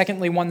 And then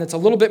secondly, one that's a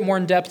little bit more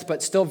in-depth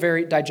but still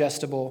very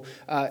digestible.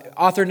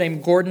 Author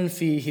named Gordon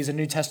Fee, he's a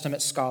New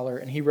Testament scholar,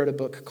 and he wrote a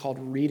book called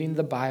Reading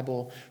the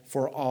Bible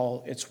for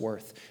All It's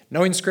Worth.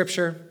 Knowing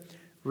Scripture,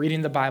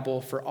 reading the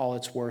Bible for all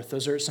it's worth.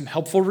 Those are some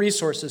helpful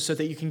resources so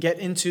that you can get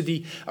into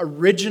the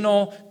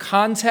original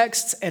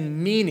contexts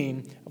and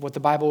meaning of what the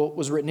Bible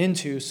was written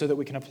into so that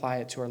we can apply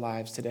it to our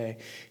lives today.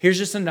 Here's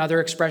just another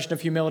expression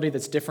of humility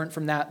that's different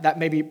from that. That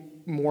maybe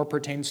more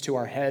pertains to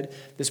our head.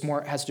 This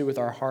more has to do with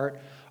our heart.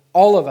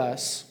 All of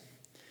us,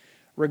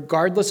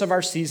 regardless of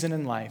our season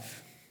in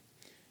life,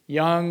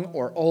 young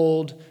or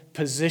old,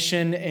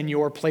 position in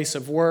your place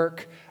of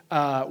work,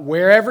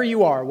 wherever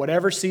you are,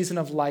 whatever season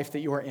of life that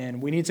you are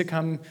in, we need to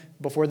come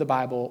before the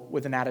Bible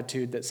with an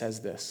attitude that says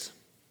this: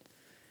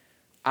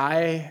 I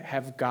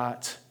have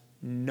got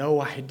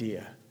no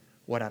idea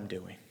what I'm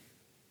doing.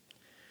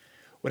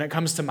 When it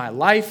comes to my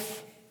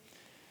life,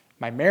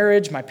 my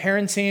marriage, my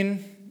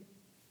parenting,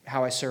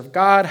 how I serve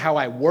God, how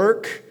I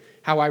work,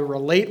 how I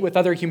relate with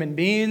other human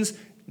beings,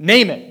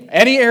 name it,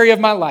 any area of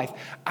my life,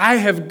 I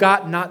have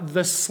got not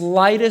the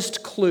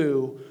slightest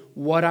clue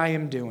what I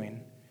am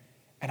doing.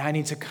 And I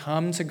need to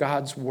come to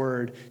God's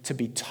word to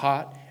be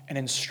taught and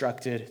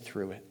instructed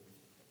through it.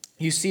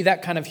 You see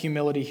that kind of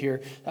humility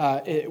here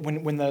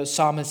when the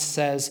psalmist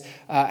says,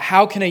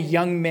 how can a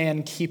young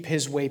man keep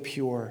his way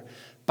pure?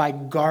 By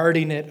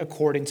guarding it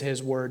according to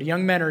his word.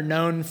 Young men are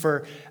known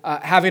for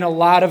having a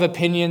lot of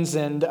opinions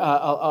and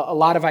a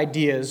lot of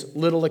ideas,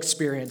 little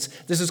experience.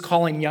 This is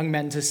calling young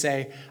men to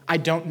say, I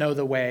don't know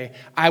the way.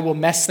 I will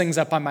mess things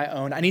up on my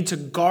own. I need to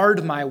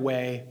guard my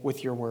way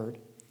with your word.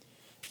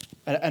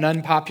 An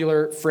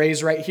unpopular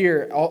phrase right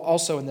here,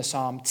 also in the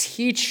psalm,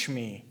 teach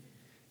me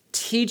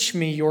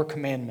your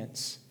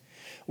commandments.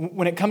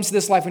 When it comes to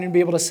this life, we need to be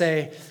able to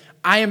say,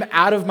 I am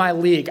out of my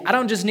league. I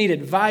don't just need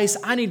advice.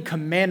 I need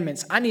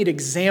commandments. I need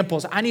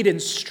examples. I need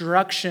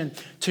instruction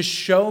to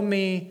show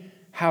me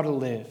how to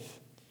live.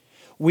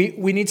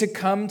 We need to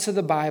come to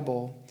the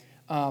Bible,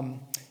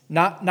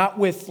 not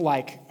with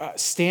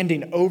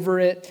standing over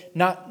it,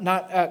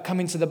 not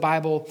coming to the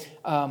Bible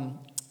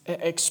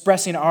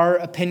expressing our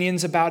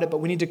opinions about it, but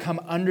we need to come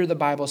under the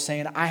Bible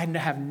saying, I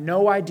have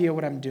no idea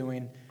what I'm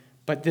doing,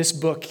 but this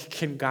book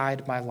can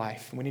guide my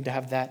life. And we need to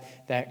have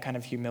that kind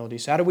of humility.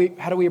 So how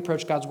do we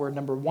approach God's word?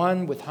 Number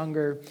one, with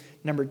hunger.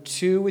 Number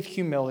two, with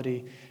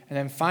humility. And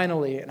then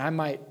finally, and I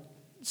might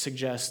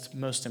suggest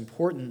most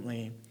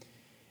importantly,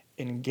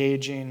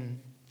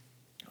 engaging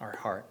our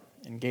heart.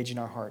 Engaging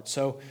our heart.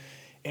 So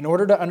in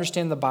order to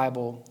understand the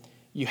Bible,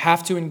 you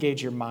have to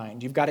engage your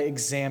mind. You've got to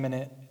examine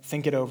it,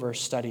 think it over,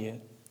 study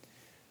it.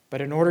 But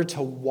in order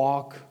to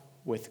walk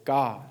with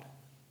God,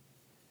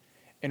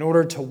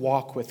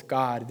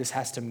 this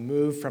has to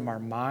move from our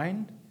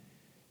mind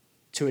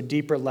to a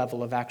deeper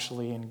level of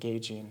actually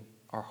engaging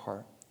our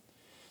heart.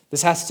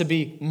 This has to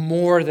be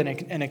more than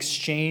an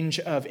exchange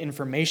of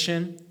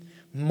information,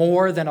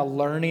 more than a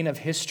learning of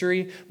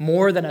history,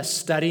 more than a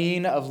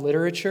studying of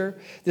literature.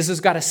 This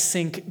has got to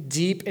sink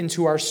deep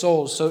into our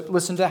souls. So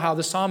listen to how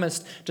the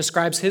psalmist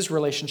describes his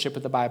relationship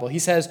with the Bible. He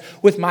says,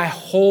 with my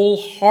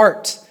whole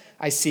heart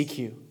I seek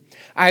you.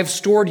 I have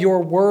stored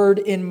your word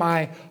in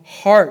my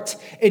heart.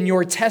 In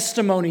your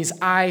testimonies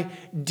I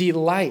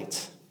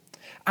delight.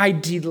 I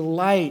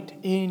delight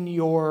in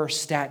your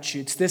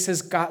statutes. This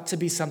has got to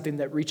be something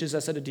that reaches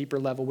us at a deeper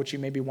level, which you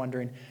may be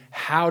wondering,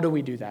 how do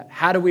we do that?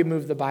 How do we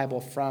move the Bible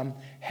from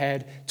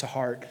head to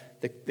heart?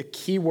 The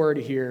key word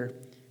here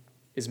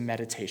is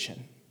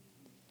meditation.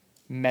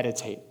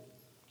 Meditate.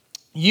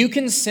 You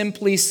can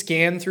simply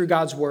scan through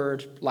God's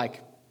word,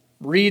 like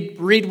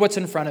read what's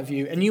in front of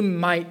you, and you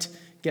might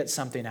get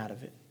something out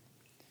of it.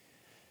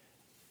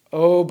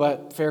 Oh,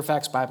 but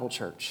Fairfax Bible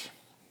Church,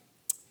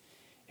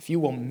 if you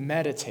will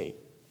meditate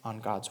on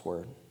God's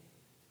word,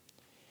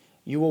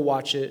 you will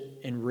watch it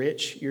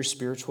enrich your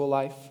spiritual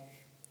life,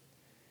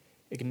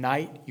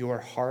 ignite your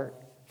heart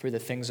for the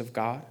things of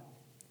God,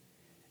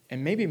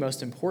 and maybe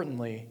most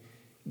importantly,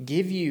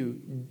 give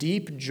you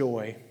deep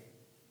joy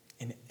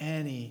in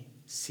any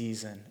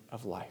season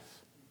of life.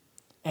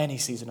 Any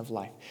season of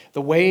life.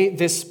 The way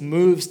this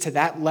moves to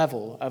that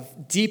level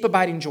of deep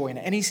abiding joy in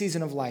any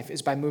season of life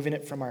is by moving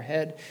it from our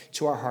head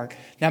to our heart.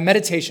 Now,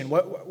 meditation,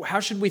 how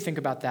should we think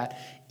about that?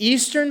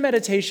 Eastern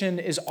meditation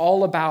is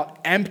all about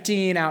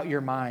emptying out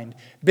your mind.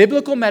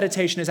 Biblical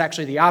meditation is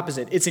actually the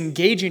opposite. It's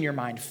engaging your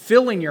mind,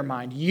 filling your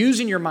mind,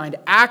 using your mind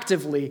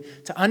actively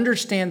to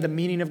understand the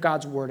meaning of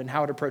God's word and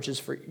how it approaches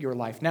for your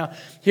life. Now,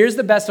 here's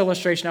the best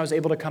illustration I was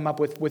able to come up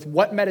with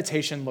what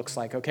meditation looks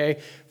like,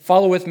 okay?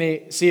 Follow with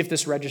me, see if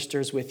this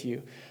registers with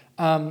you.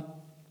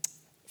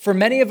 For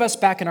many of us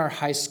back in our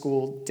high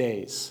school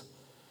days,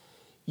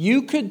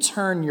 you could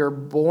turn your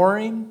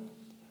boring,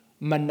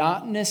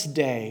 monotonous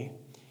day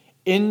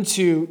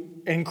into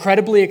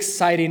incredibly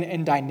exciting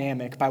and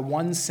dynamic by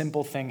one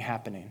simple thing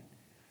happening: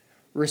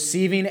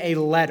 receiving a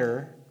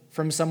letter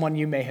from someone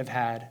you may have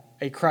had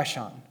a crush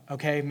on.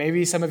 Okay,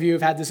 maybe some of you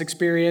have had this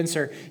experience,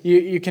 or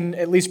you can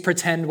at least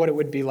pretend what it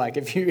would be like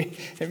if you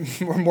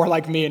were more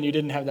like me and you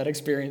didn't have that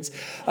experience.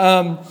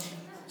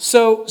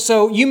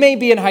 So you may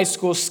be in high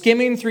school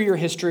skimming through your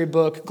history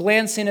book,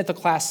 glancing at the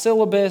class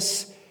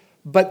syllabus,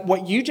 but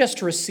what you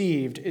just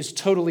received is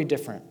totally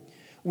different.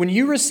 When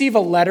you receive a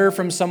letter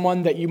from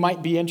someone that you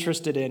might be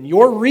interested in,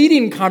 your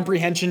reading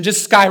comprehension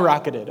just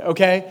skyrocketed,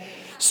 okay?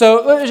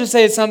 So let's just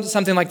say it's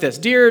something like this.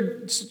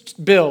 Dear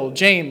Bill,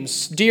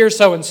 James, dear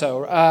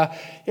so-and-so,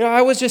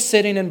 I was just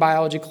sitting in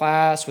biology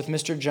class with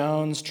Mr.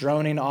 Jones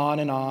droning on,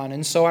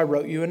 and so I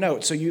wrote you a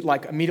note. So you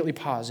immediately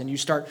pause and you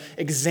start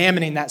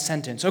examining that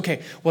sentence.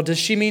 Okay, well, does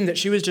she mean that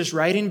she was just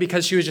writing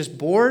because she was just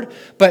bored?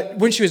 But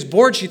when she was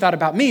bored, she thought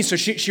about me, so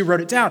she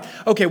wrote it down.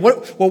 Okay,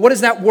 what is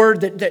that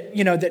word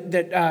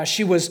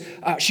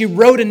she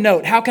wrote a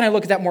note? How can I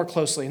look at that more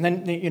closely? And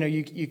then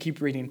you keep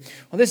reading.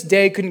 Well, this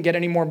day couldn't get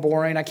any more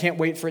boring. I can't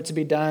wait for it to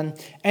be done.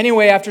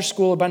 Anyway, after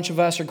school, a bunch of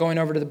us are going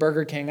over to the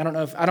Burger King.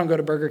 I don't go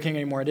to Burger King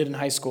anymore. I did in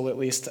high school at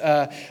least.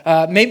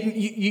 Maybe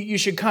you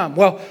should come.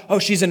 Well,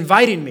 she's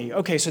inviting me.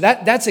 Okay, so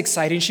that's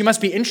exciting. She must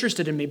be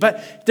interested in me.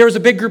 But there was a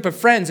big group of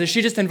friends. Is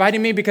she just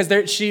inviting me because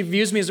she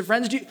views me as a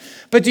friend?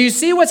 But do you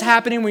see what's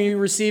happening when you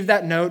receive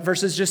that note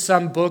versus just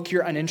some book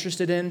you're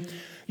uninterested in?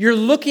 You're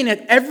looking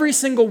at every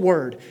single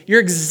word.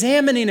 You're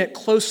examining it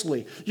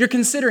closely. You're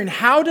considering,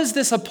 how does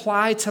this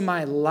apply to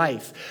my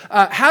life?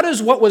 How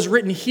does what was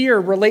written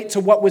here relate to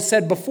what was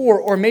said before,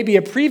 or maybe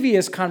a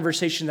previous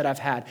conversation that I've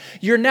had?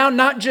 You're now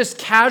not just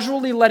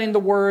casually letting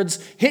the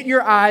words hit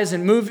your eyes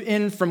and move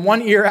in from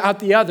one ear out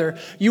the other.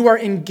 You are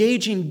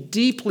engaging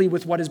deeply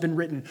with what has been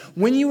written.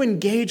 When you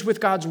engage with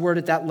God's word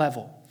at that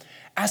level,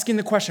 asking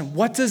the question,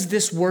 what does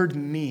this word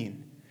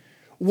mean?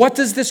 What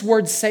does this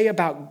word say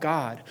about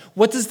God?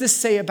 What does this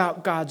say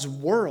about God's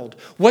world?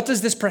 What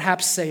does this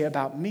perhaps say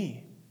about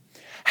me?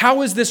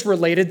 How is this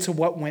related to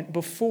what went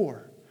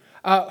before?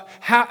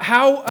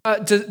 How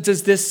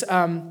does this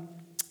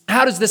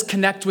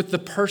connect with the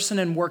person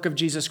and work of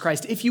Jesus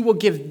Christ? If you will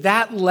give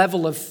that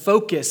level of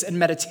focus and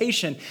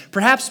meditation,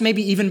 perhaps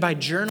maybe even by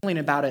journaling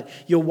about it,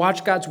 you'll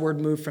watch God's word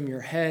move from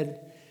your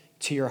head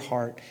to your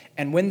heart.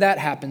 And when that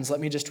happens, let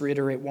me just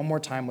reiterate one more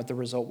time what the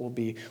result will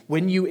be.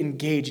 When you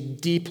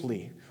engage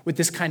deeply with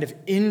this kind of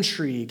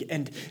intrigue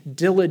and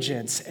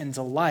diligence and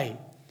delight,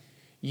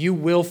 you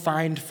will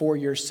find for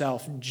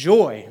yourself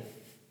joy,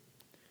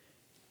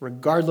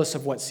 regardless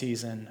of what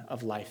season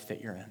of life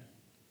that you're in.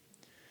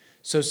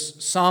 So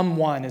Psalm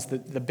 1 is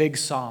the big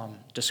psalm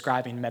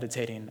describing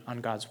meditating on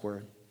God's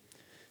word.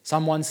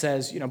 Psalm 1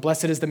 says,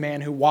 blessed is the man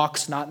who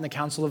walks not in the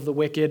counsel of the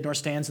wicked, nor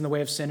stands in the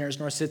way of sinners,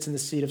 nor sits in the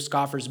seat of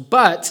scoffers,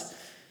 but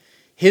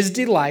his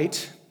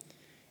delight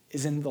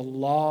is in the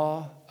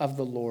law of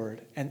the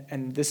Lord.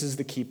 And this is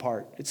the key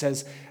part. It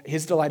says,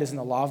 his delight is in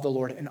the law of the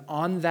Lord, and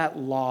on that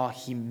law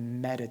he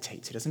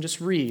meditates. He doesn't just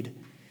read.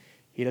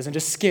 He doesn't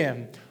just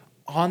skim.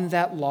 On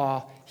that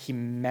law he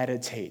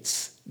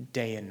meditates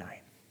day and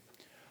night.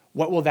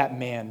 What will that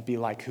man be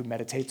like who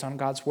meditates on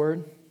God's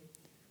word?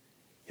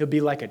 He'll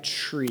be like a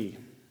tree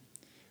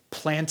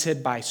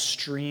planted by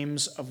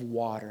streams of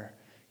water,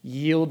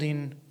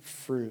 yielding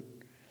fruit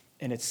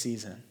in its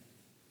season.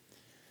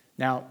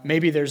 Now,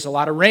 maybe there's a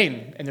lot of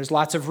rain and there's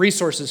lots of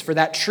resources for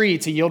that tree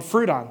to yield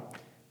fruit on.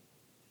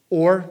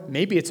 Or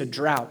maybe it's a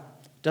drought.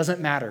 Doesn't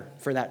matter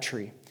for that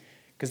tree,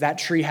 because that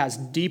tree has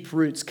deep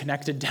roots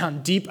connected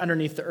down deep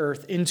underneath the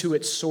earth into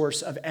its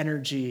source of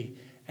energy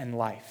and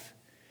life,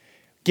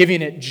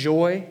 giving it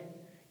joy,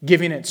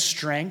 giving it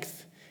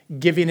strength,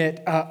 giving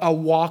it a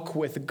walk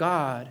with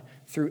God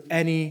through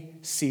any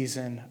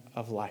season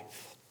of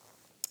life.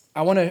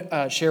 I want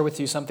to share with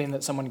you something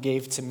that someone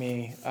gave to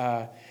me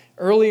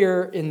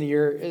earlier in the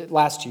year,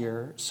 last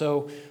year.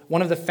 So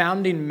one of the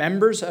founding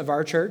members of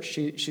our church,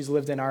 she's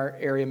lived in our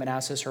area,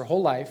 Manassas, her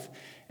whole life,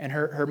 and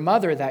her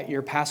mother that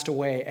year passed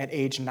away at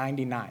age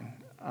 99.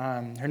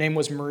 Her name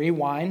was Marie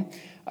Wine.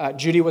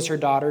 Judy was her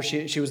daughter.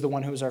 She was the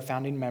one who was our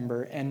founding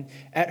member. And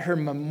at her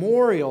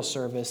memorial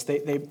service,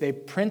 they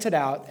printed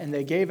out and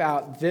they gave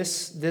out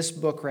this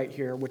book right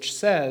here, which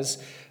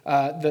says,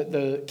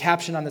 the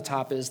caption on the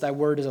top is, "Thy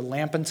word is a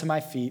lamp unto my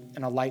feet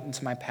and a light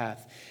unto my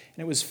path."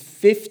 And it was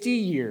 50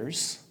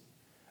 years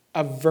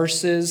of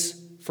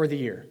verses for the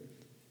year.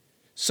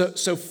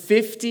 So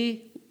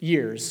 50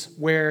 years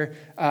where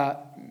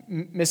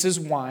Mrs.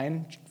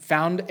 Wine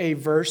found a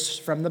verse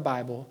from the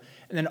Bible.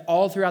 And then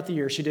all throughout the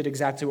year, she did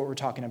exactly what we're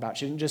talking about.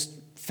 She didn't just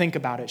think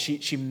about it.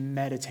 She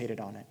meditated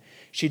on it.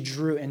 She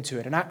drew into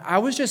it. And I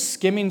was just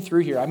skimming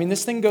through here. I mean,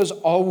 this thing goes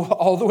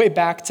all the way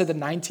back to the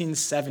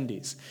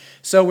 1970s.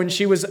 So when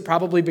she was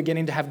probably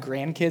beginning to have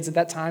grandkids at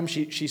that time,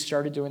 she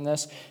started doing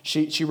this.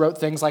 She wrote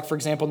things like, for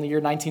example, in the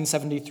year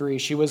 1973,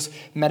 she was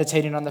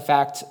meditating on the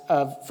fact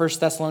of 1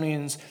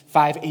 Thessalonians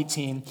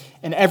 5:18.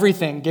 "In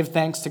everything, give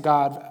thanks to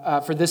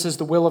God, for this is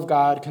the will of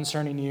God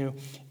concerning you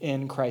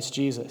in Christ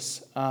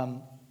Jesus."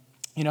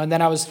 And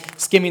then I was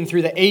skimming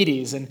through the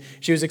 80s, and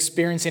she was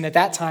experiencing at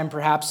that time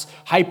perhaps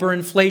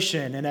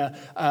hyperinflation and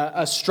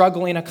a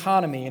struggling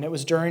economy. And it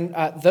was during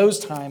those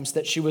times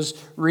that she was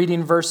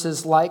reading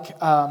verses like,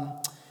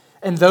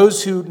 "And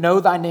those who know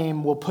thy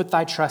name will put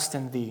thy trust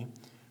in thee.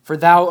 For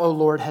thou, O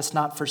Lord, hast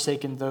not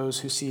forsaken those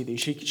who see thee."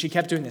 She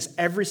kept doing this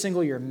every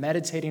single year,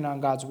 meditating on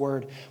God's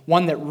word.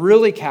 One that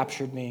really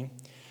captured me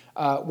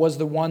was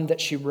the one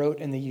that she wrote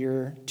in the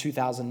year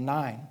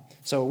 2009.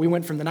 So we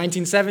went from the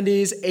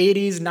 1970s,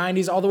 80s,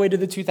 90s, all the way to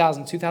the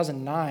 2000s.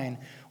 2009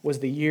 was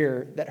the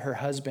year that her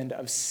husband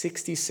of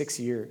 66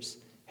 years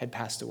had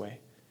passed away.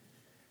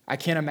 I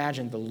can't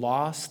imagine the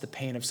loss, the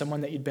pain of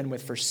someone that you'd been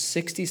with for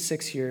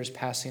 66 years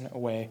passing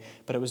away.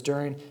 But it was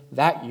during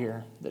that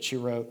year that she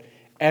wrote,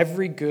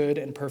 "Every good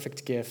and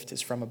perfect gift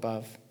is from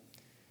above,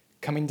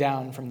 coming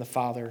down from the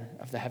Father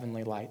of the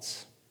heavenly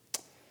lights."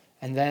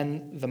 And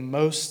then the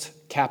most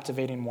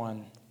captivating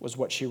one was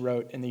what she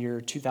wrote in the year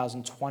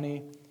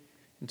 2020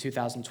 and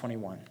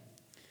 2021.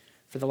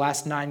 For the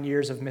last 9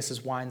 years of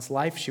Mrs. Wine's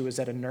life, she was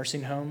at a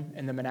nursing home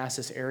in the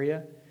Manassas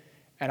area.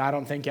 And I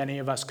don't think any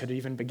of us could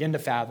even begin to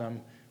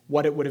fathom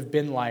what it would have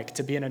been like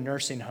to be in a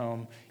nursing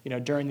home,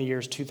 during the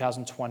years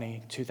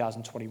 2020,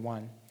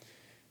 2021.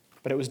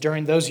 But it was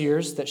during those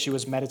years that she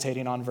was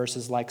meditating on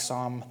verses like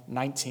Psalm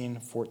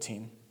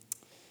 19:14.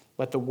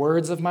 "Let the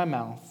words of my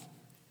mouth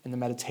and the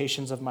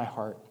meditations of my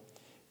heart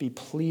be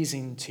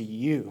pleasing to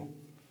you,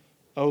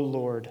 O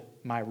Lord,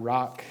 my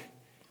rock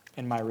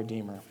and my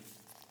redeemer."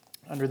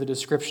 Under the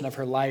description of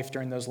her life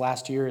during those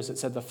last years, it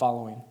said the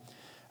following: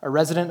 "A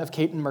resident of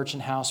Caton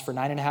Merchant House for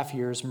 9.5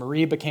 years,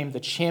 Marie became the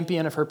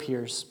champion of her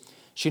peers.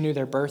 She knew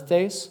their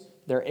birthdays,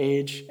 their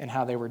age, and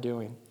how they were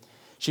doing.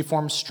 She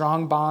formed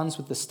strong bonds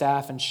with the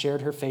staff and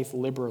shared her faith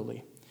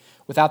liberally.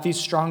 Without these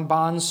strong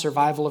bonds,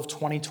 survival of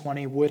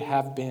 2020 would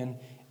have been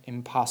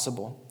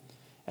impossible.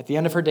 At the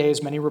end of her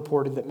days, many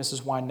reported that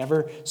Mrs. Wine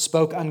never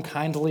spoke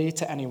unkindly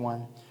to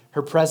anyone.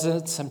 Her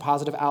presence and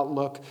positive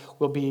outlook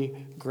will be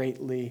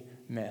greatly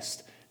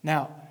missed."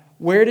 Now,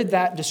 where did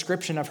that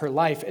description of her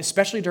life,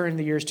 especially during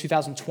the years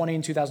 2020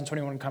 and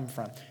 2021, come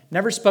from?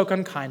 Never spoke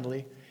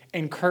unkindly,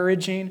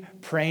 encouraging,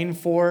 praying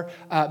for,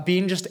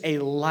 being just a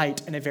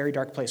light in a very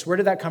dark place. Where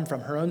did that come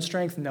from? Her own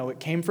strength? No, it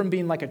came from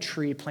being like a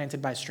tree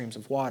planted by streams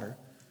of water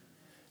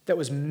that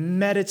was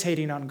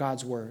meditating on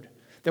God's word,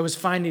 that was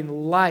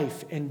finding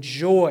life and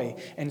joy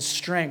and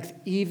strength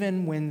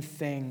even when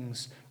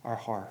things are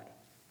hard.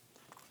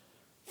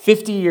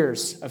 50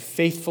 years of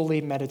faithfully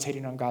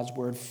meditating on God's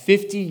word,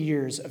 50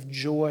 years of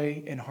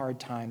joy in hard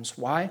times.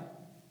 Why?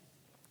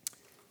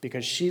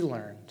 Because she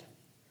learned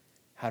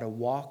how to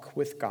walk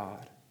with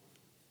God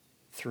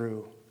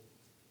through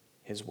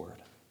his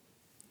word.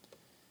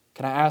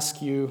 Can I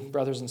ask you,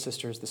 brothers and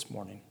sisters, this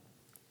morning,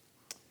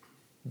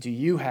 do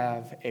you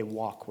have a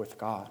walk with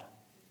God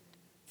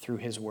through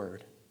his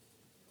word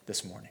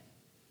this morning?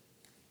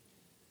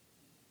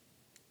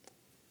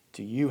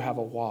 Do you have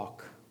a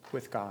walk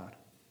with God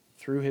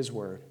through his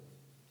word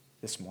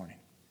this morning?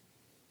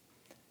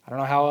 I don't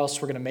know how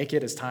else we're going to make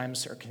it as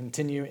times are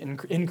continue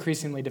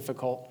increasingly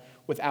difficult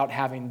without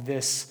having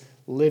this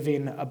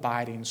living,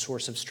 abiding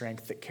source of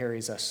strength that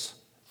carries us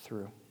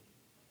through.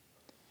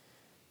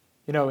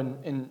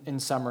 In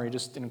summary,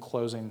 just in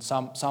closing,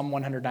 Psalm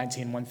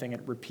 119, one thing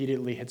it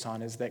repeatedly hits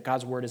on is that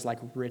God's word is like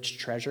rich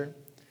treasure.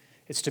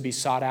 It's to be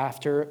sought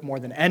after more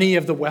than any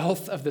of the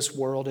wealth of this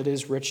world. It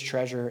is rich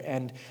treasure.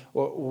 And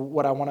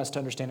what I want us to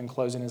understand in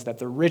closing is that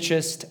the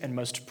richest and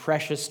most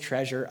precious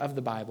treasure of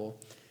the Bible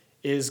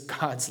is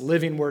God's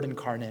living word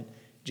incarnate,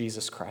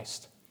 Jesus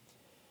Christ.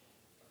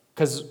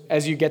 Because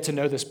as you get to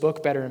know this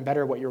book better and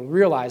better, what you'll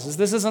realize is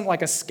this isn't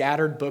like a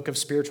scattered book of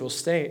spiritual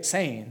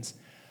sayings.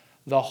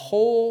 The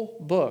whole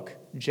book,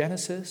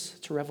 Genesis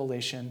to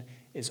Revelation,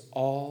 is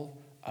all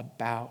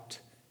about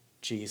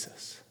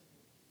Jesus.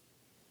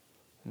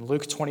 In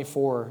Luke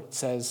 24, it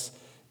says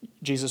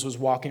Jesus was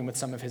walking with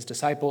some of his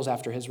disciples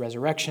after his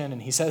resurrection,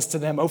 and he says to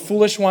them, "O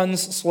foolish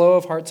ones, slow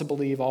of heart to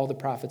believe all the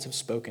prophets have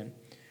spoken.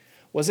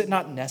 Was it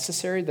not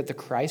necessary that the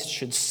Christ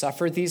should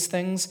suffer these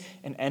things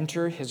and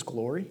enter his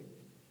glory?"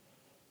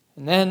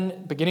 And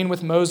then, beginning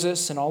with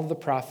Moses and all of the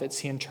prophets,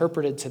 he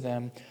interpreted to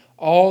them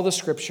all the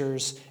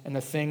scriptures and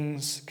the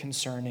things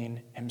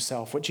concerning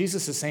himself. What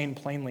Jesus is saying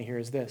plainly here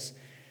is this: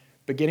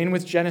 beginning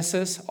with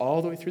Genesis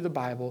all the way through the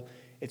Bible,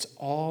 it's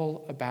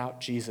all about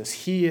Jesus.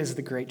 He is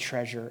the great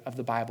treasure of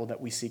the Bible that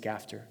we seek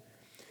after.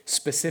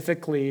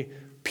 Specifically,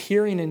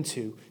 peering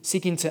into,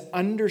 seeking to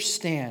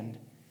understand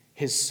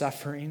his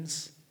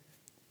sufferings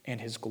and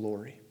his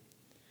glory.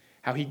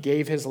 How he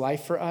gave his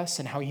life for us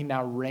and how he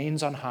now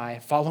reigns on high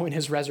following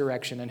his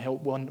resurrection, and he'll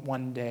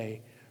one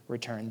day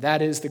return.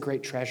 That is the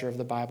great treasure of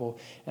the Bible.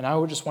 And I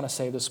would just want to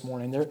say this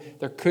morning,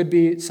 there could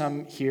be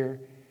some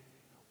here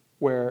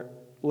where,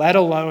 let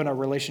alone a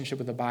relationship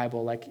with the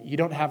Bible, like you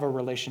don't have a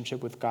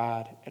relationship with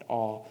God at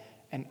all.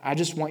 And I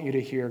just want you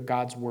to hear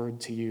God's word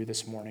to you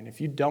this morning. If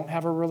you don't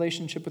have a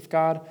relationship with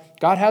God,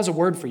 God has a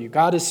word for you.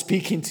 God is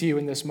speaking to you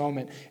in this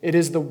moment. It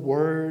is the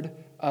word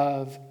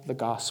of the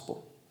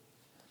gospel.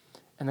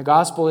 And the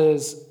gospel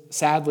is,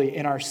 sadly,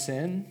 in our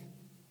sin,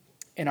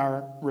 in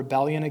our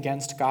rebellion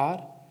against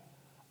God,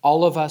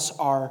 all of us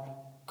are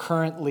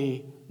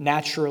currently,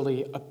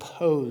 naturally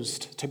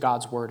opposed to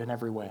God's word in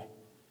every way.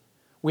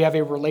 We have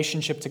a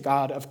relationship to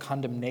God of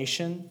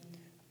condemnation,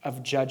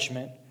 of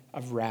judgment,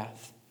 of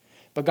wrath.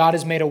 But God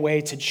has made a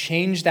way to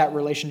change that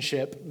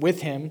relationship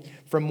with him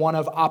from one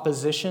of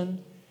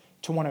opposition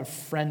to one of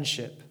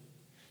friendship,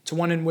 to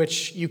one in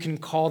which you can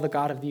call the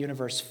God of the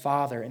universe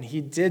Father. And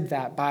he did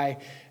that by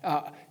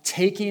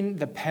taking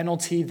the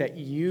penalty that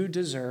you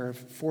deserve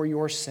for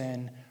your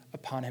sin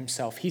upon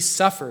himself. He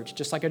suffered,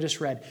 just like I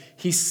just read.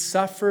 He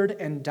suffered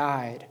and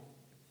died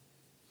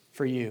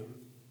for you.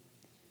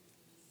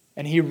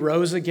 And he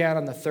rose again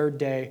on the third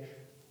day,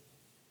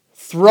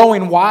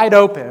 throwing wide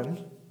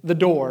open the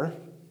door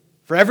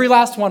for every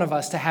last one of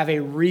us to have a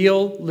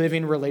real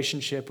living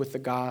relationship with the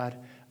God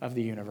of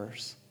the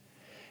universe.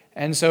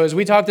 And so as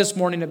we talk this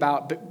morning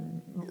about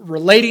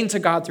relating to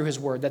God through his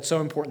word, that's so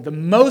important. The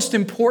most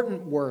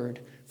important word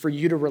for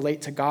you to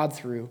relate to God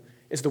through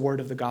is the word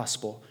of the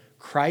gospel.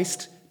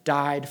 Christ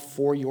died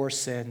for your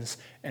sins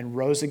and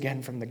rose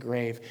again from the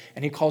grave.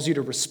 And he calls you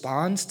to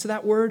respond to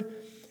that word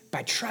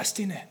by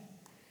trusting it.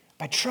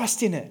 By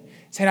trusting it.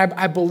 Saying,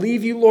 I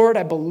believe you, Lord.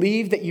 I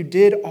believe that you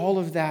did all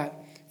of that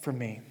for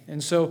me.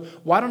 And so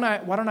why don't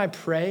I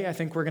pray? I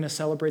think we're going to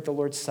celebrate the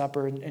Lord's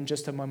Supper in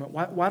just a moment.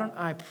 Why don't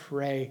I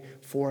pray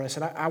for us?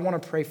 And I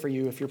want to pray for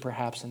you if you're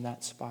perhaps in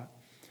that spot.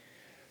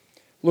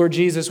 Lord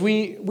Jesus,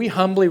 we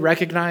humbly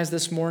recognize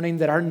this morning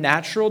that our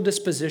natural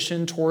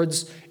disposition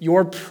towards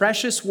your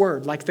precious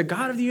word, like the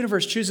God of the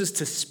universe chooses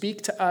to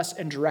speak to us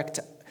and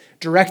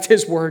direct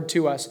his word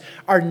to us,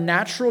 our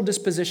natural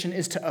disposition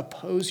is to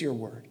oppose your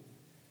word,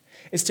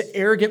 is to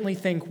arrogantly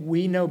think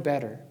we know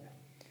better,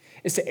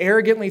 is to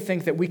arrogantly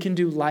think that we can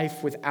do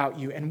life without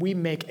you, and we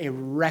make a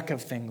wreck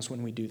of things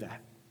when we do that.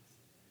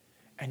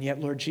 And yet,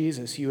 Lord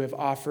Jesus, you have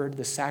offered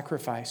the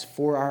sacrifice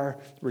for our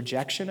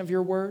rejection of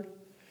your word,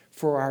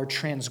 for our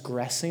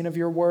transgressing of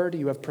your word.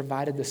 You have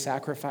provided the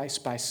sacrifice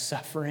by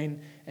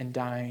suffering and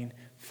dying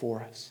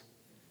for us.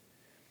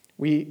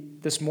 We,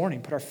 this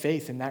morning, put our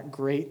faith in that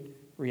great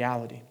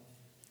reality.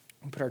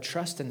 We put our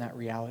trust in that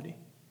reality.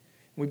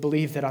 We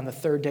believe that on the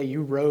third day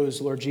you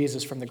rose, Lord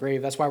Jesus, from the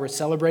grave. That's why we're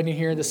celebrating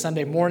here this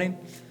Sunday morning.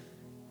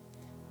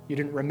 You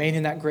didn't remain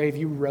in that grave.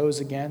 You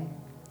rose again.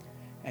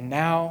 And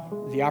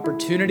now the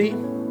opportunity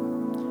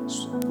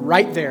is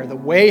right there. The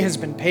way has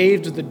been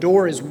paved. The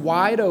door is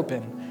wide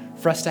open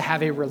for us to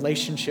have a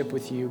relationship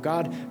with you.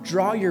 God,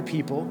 draw your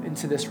people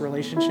into this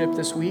relationship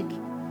this week.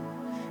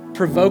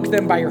 Provoke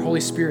them by your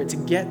Holy Spirit to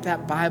get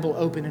that Bible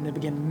open and to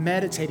begin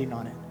meditating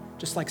on it,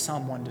 just like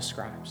Psalm 1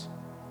 describes.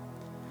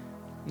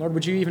 Lord,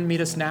 would you even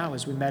meet us now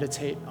as we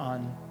meditate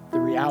on the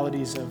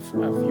realities of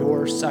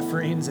your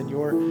sufferings and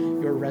your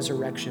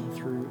resurrection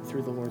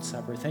through the Lord's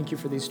Supper. Thank you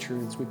for these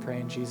truths. We pray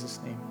in Jesus'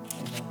 name.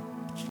 Amen.